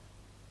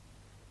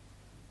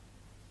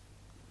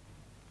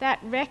 That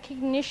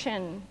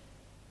recognition,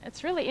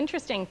 it's really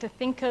interesting to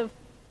think of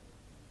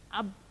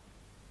a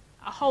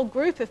whole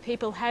group of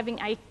people having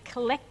a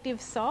collective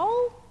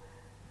soul.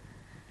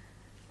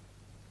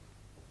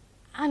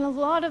 And a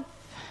lot of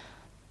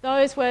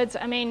those words,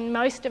 I mean,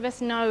 most of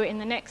us know in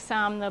the next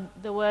psalm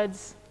the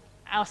words,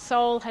 our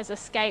soul has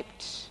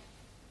escaped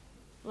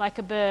like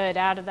a bird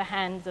out of the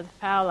hands of the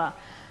fowler.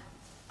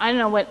 I don't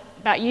know what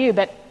about you,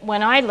 but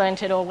when I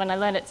learnt it, or when I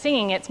learnt it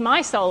singing, it's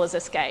my soul has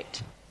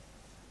escaped.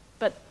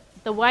 But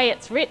the way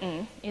it's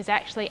written is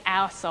actually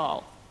our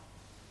soul.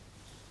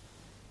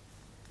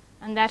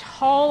 And that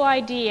whole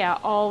idea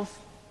of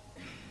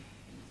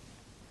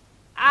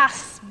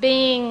us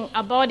being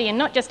a body, and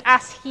not just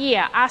us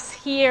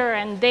here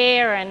and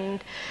there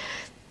and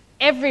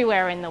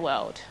everywhere in the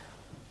world.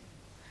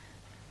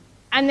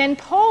 And then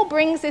Paul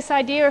brings this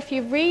idea, if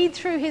you read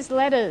through his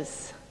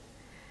letters,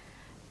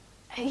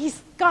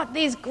 he's got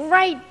these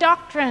great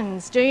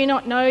doctrines. Do you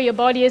not know your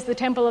body is the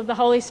temple of the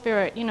Holy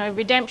Spirit? You know,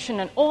 redemption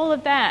and all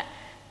of that.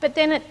 But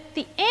then at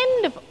the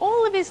end of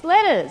all of his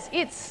letters,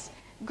 it's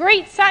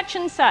greet such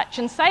and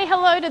say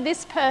hello to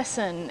this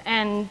person.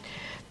 And,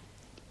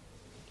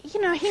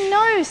 you know, he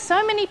knows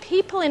so many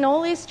people in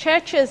all his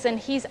churches, and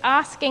he's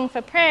asking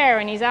for prayer,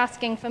 and he's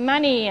asking for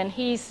money, and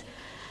he's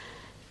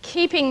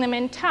keeping them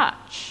in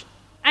touch.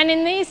 And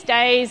in these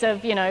days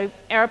of, you know,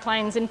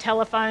 aeroplanes and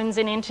telephones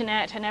and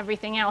internet and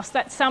everything else,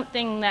 that's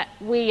something that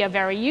we are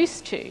very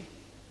used to.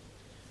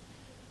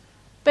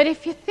 But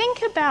if you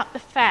think about the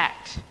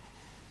fact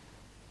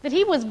that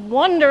he was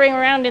wandering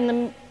around in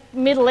the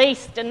Middle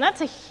East, and that's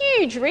a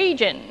huge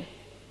region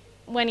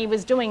when he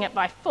was doing it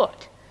by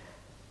foot,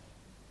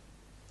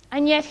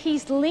 and yet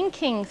he's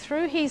linking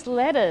through his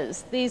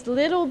letters these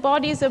little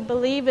bodies of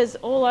believers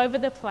all over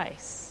the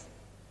place,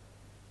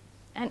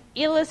 and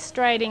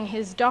illustrating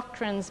his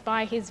doctrines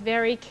by his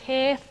very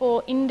care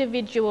for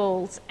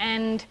individuals,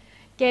 and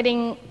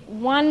getting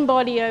one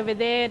body over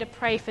there to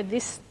pray for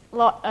this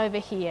lot over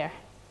here.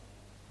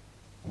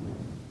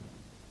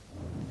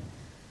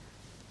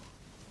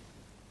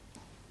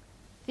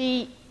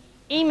 The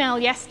email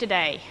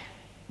yesterday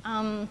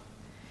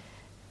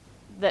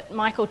that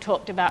Michael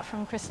talked about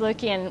from Chris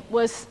Lukian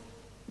was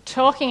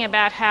talking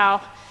about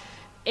how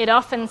it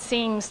often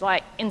seems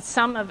like in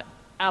some of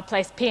our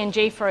place,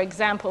 PNG, for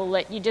example,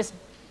 that you're just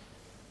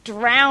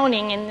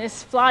drowning in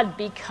this flood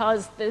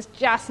because there's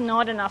just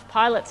not enough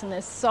pilots and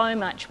there's so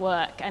much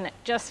work, and it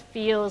just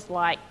feels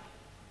like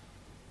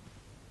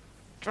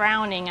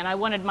drowning. And I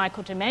wanted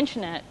Michael to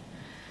mention it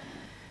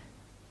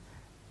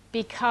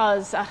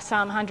because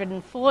Psalm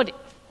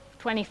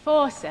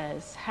 124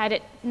 says, had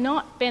it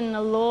not been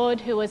the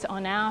Lord who was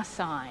on our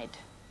side,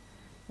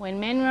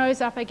 when men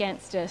rose up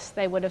against us,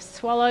 they would have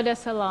swallowed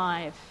us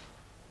alive.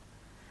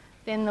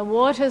 Then the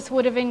waters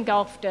would have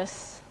engulfed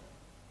us.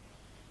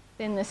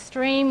 Then the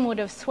stream would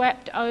have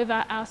swept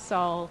over our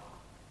soul.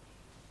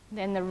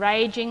 Then the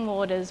raging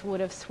waters would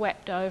have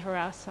swept over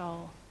our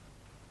soul.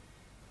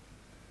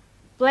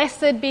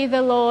 Blessed be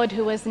the Lord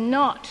who has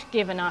not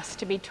given us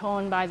to be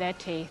torn by their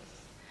teeth.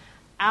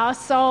 Our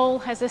soul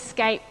has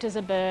escaped as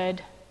a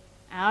bird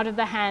out of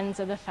the hands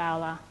of the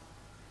fowler.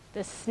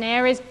 The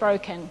snare is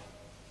broken,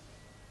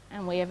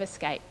 and we have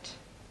escaped.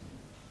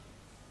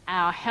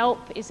 Our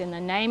help is in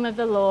the name of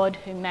the Lord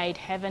who made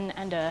heaven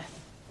and earth.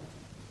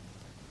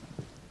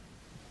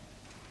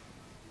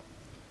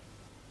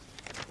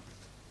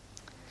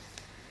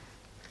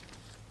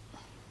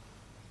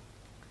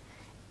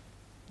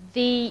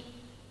 The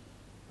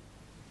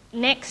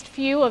next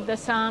few of the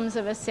Psalms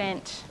of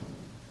Ascent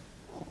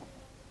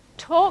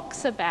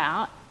talks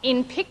about,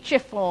 in picture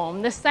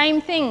form, the same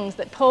things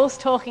that Paul's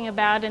talking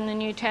about in the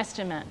New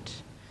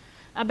Testament.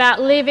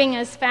 About living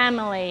as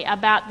family,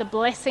 about the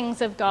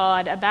blessings of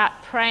God,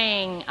 about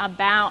praying,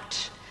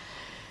 about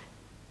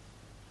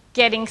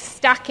getting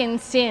stuck in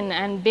sin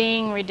and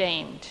being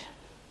redeemed.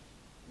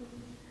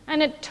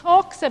 And it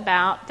talks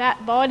about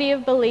that body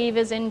of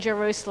believers in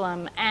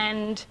Jerusalem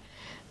and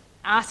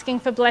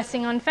asking for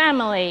blessing on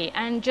family,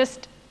 and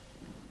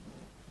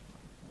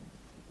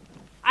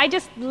I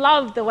just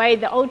love the way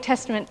the Old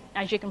Testament,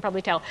 as you can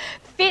probably tell,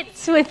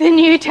 fits with the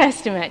New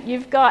Testament.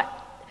 You've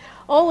got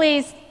all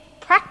these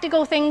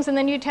practical things in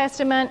the New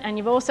Testament, and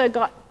you've also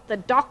got the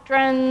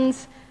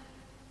doctrines.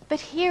 But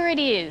here it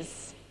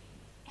is,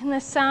 in the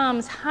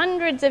Psalms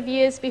hundreds of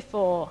years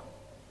before,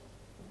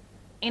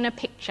 in a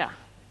picture,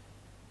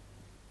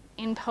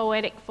 in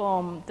poetic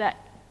form, that,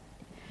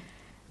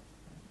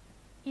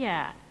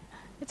 yeah,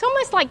 it's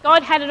almost like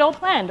God had it all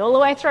planned all the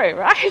way through,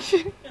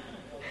 right?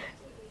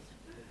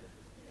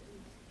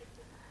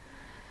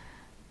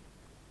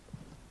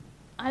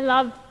 I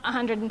love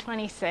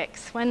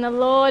 126. When the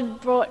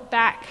Lord brought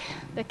back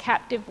the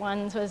captive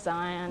ones of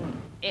Zion,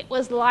 it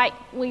was like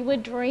we were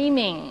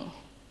dreaming.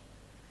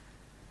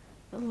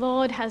 The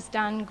Lord has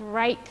done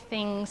great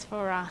things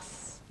for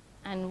us,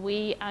 and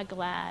we are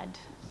glad.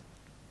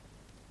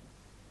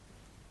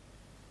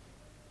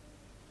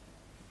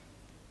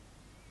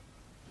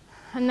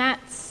 And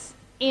that's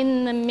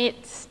in the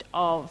midst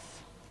of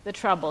the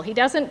trouble. He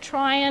doesn't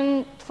try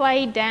and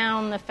play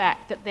down the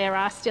fact that there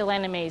are still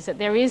enemies, that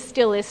there is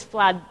still this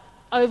flood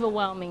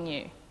overwhelming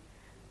you.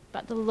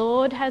 But the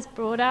Lord has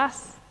brought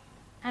us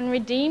and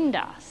redeemed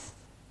us.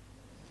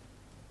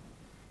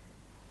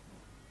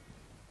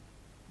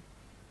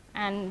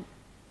 And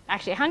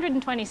actually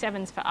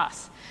 127 is for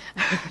us,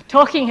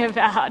 talking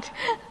about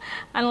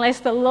unless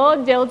the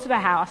Lord builds the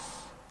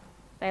house,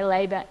 they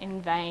labour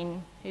in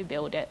vain who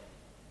build it.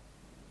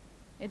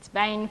 It's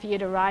vain for you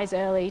to rise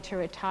early, to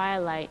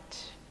retire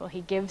late, for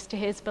he gives to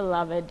his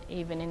beloved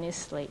even in his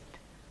sleep.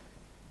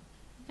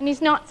 And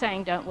he's not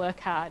saying don't work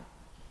hard,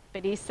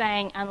 but he's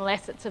saying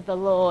unless it's of the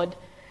Lord,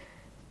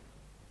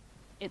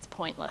 it's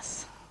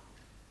pointless.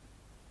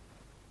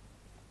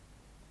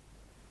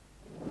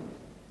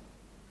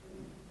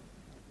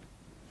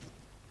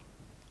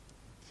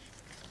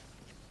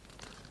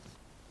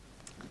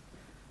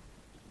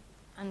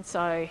 And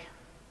so,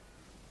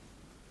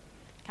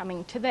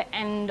 coming to the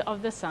end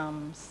of the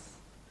Psalms,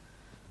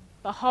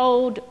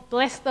 behold,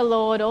 bless the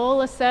Lord, all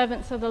the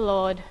servants of the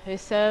Lord who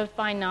serve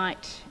by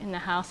night in the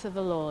house of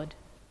the Lord.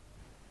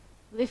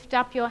 Lift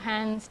up your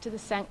hands to the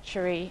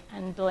sanctuary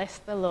and bless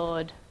the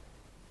Lord.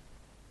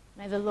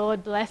 May the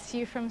Lord bless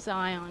you from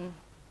Zion,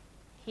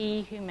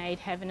 he who made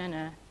heaven and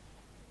earth.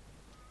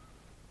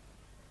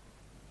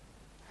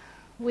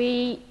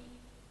 We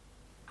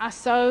are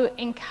so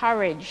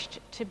encouraged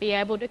to be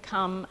able to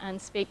come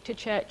and speak to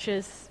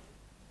churches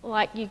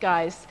like you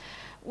guys.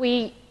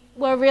 We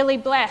were really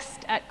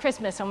blessed at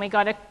Christmas and we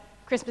got a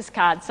Christmas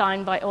card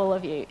signed by all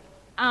of you.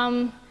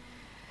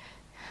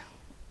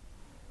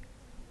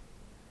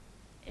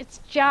 It's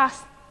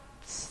just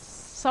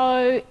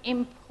so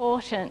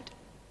important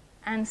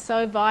and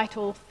so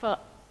vital for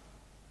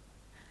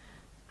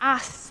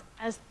us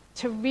as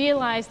to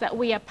realise that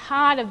we are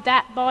part of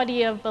that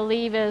body of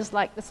believers,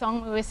 like the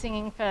song we were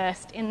singing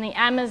first, in the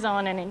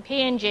Amazon and in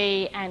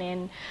PNG and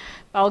in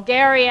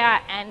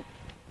Bulgaria, and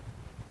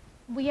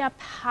we are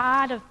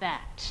part of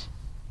that.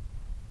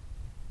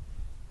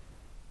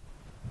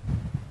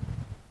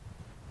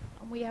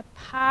 And we are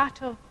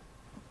part of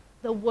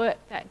the work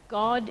that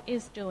God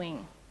is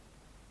doing.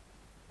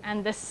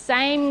 And the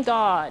same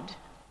God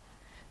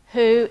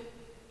who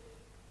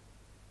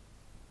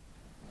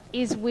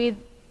is with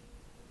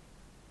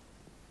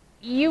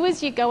you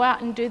as you go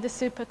out and do the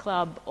super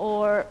club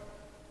or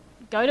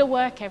go to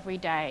work every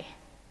day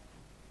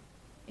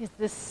is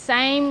the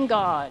same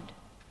God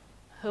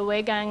who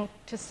we're going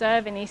to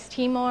serve in East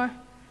Timor,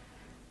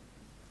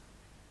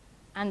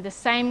 and the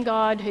same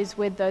God who's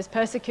with those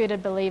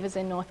persecuted believers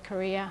in North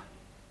Korea,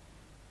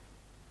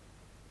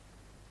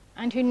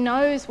 and who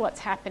knows what's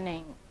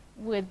happening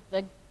with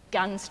the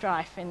gun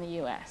strife in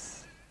the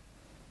US.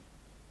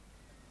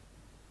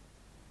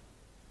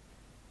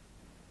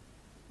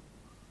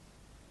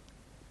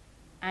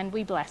 And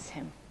we bless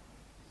him.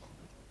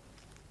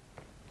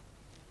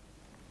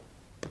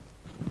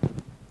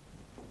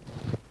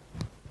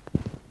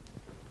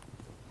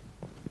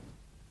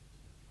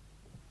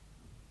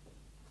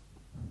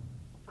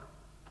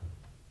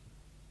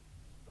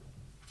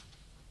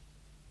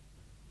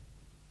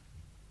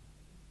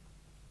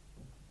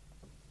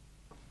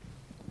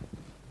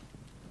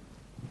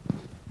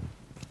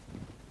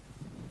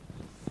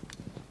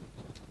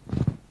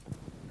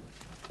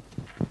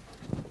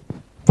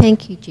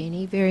 Thank you,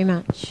 Jenny, very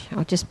much.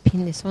 I'll just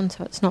pin this on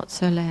so it's not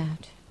so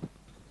loud.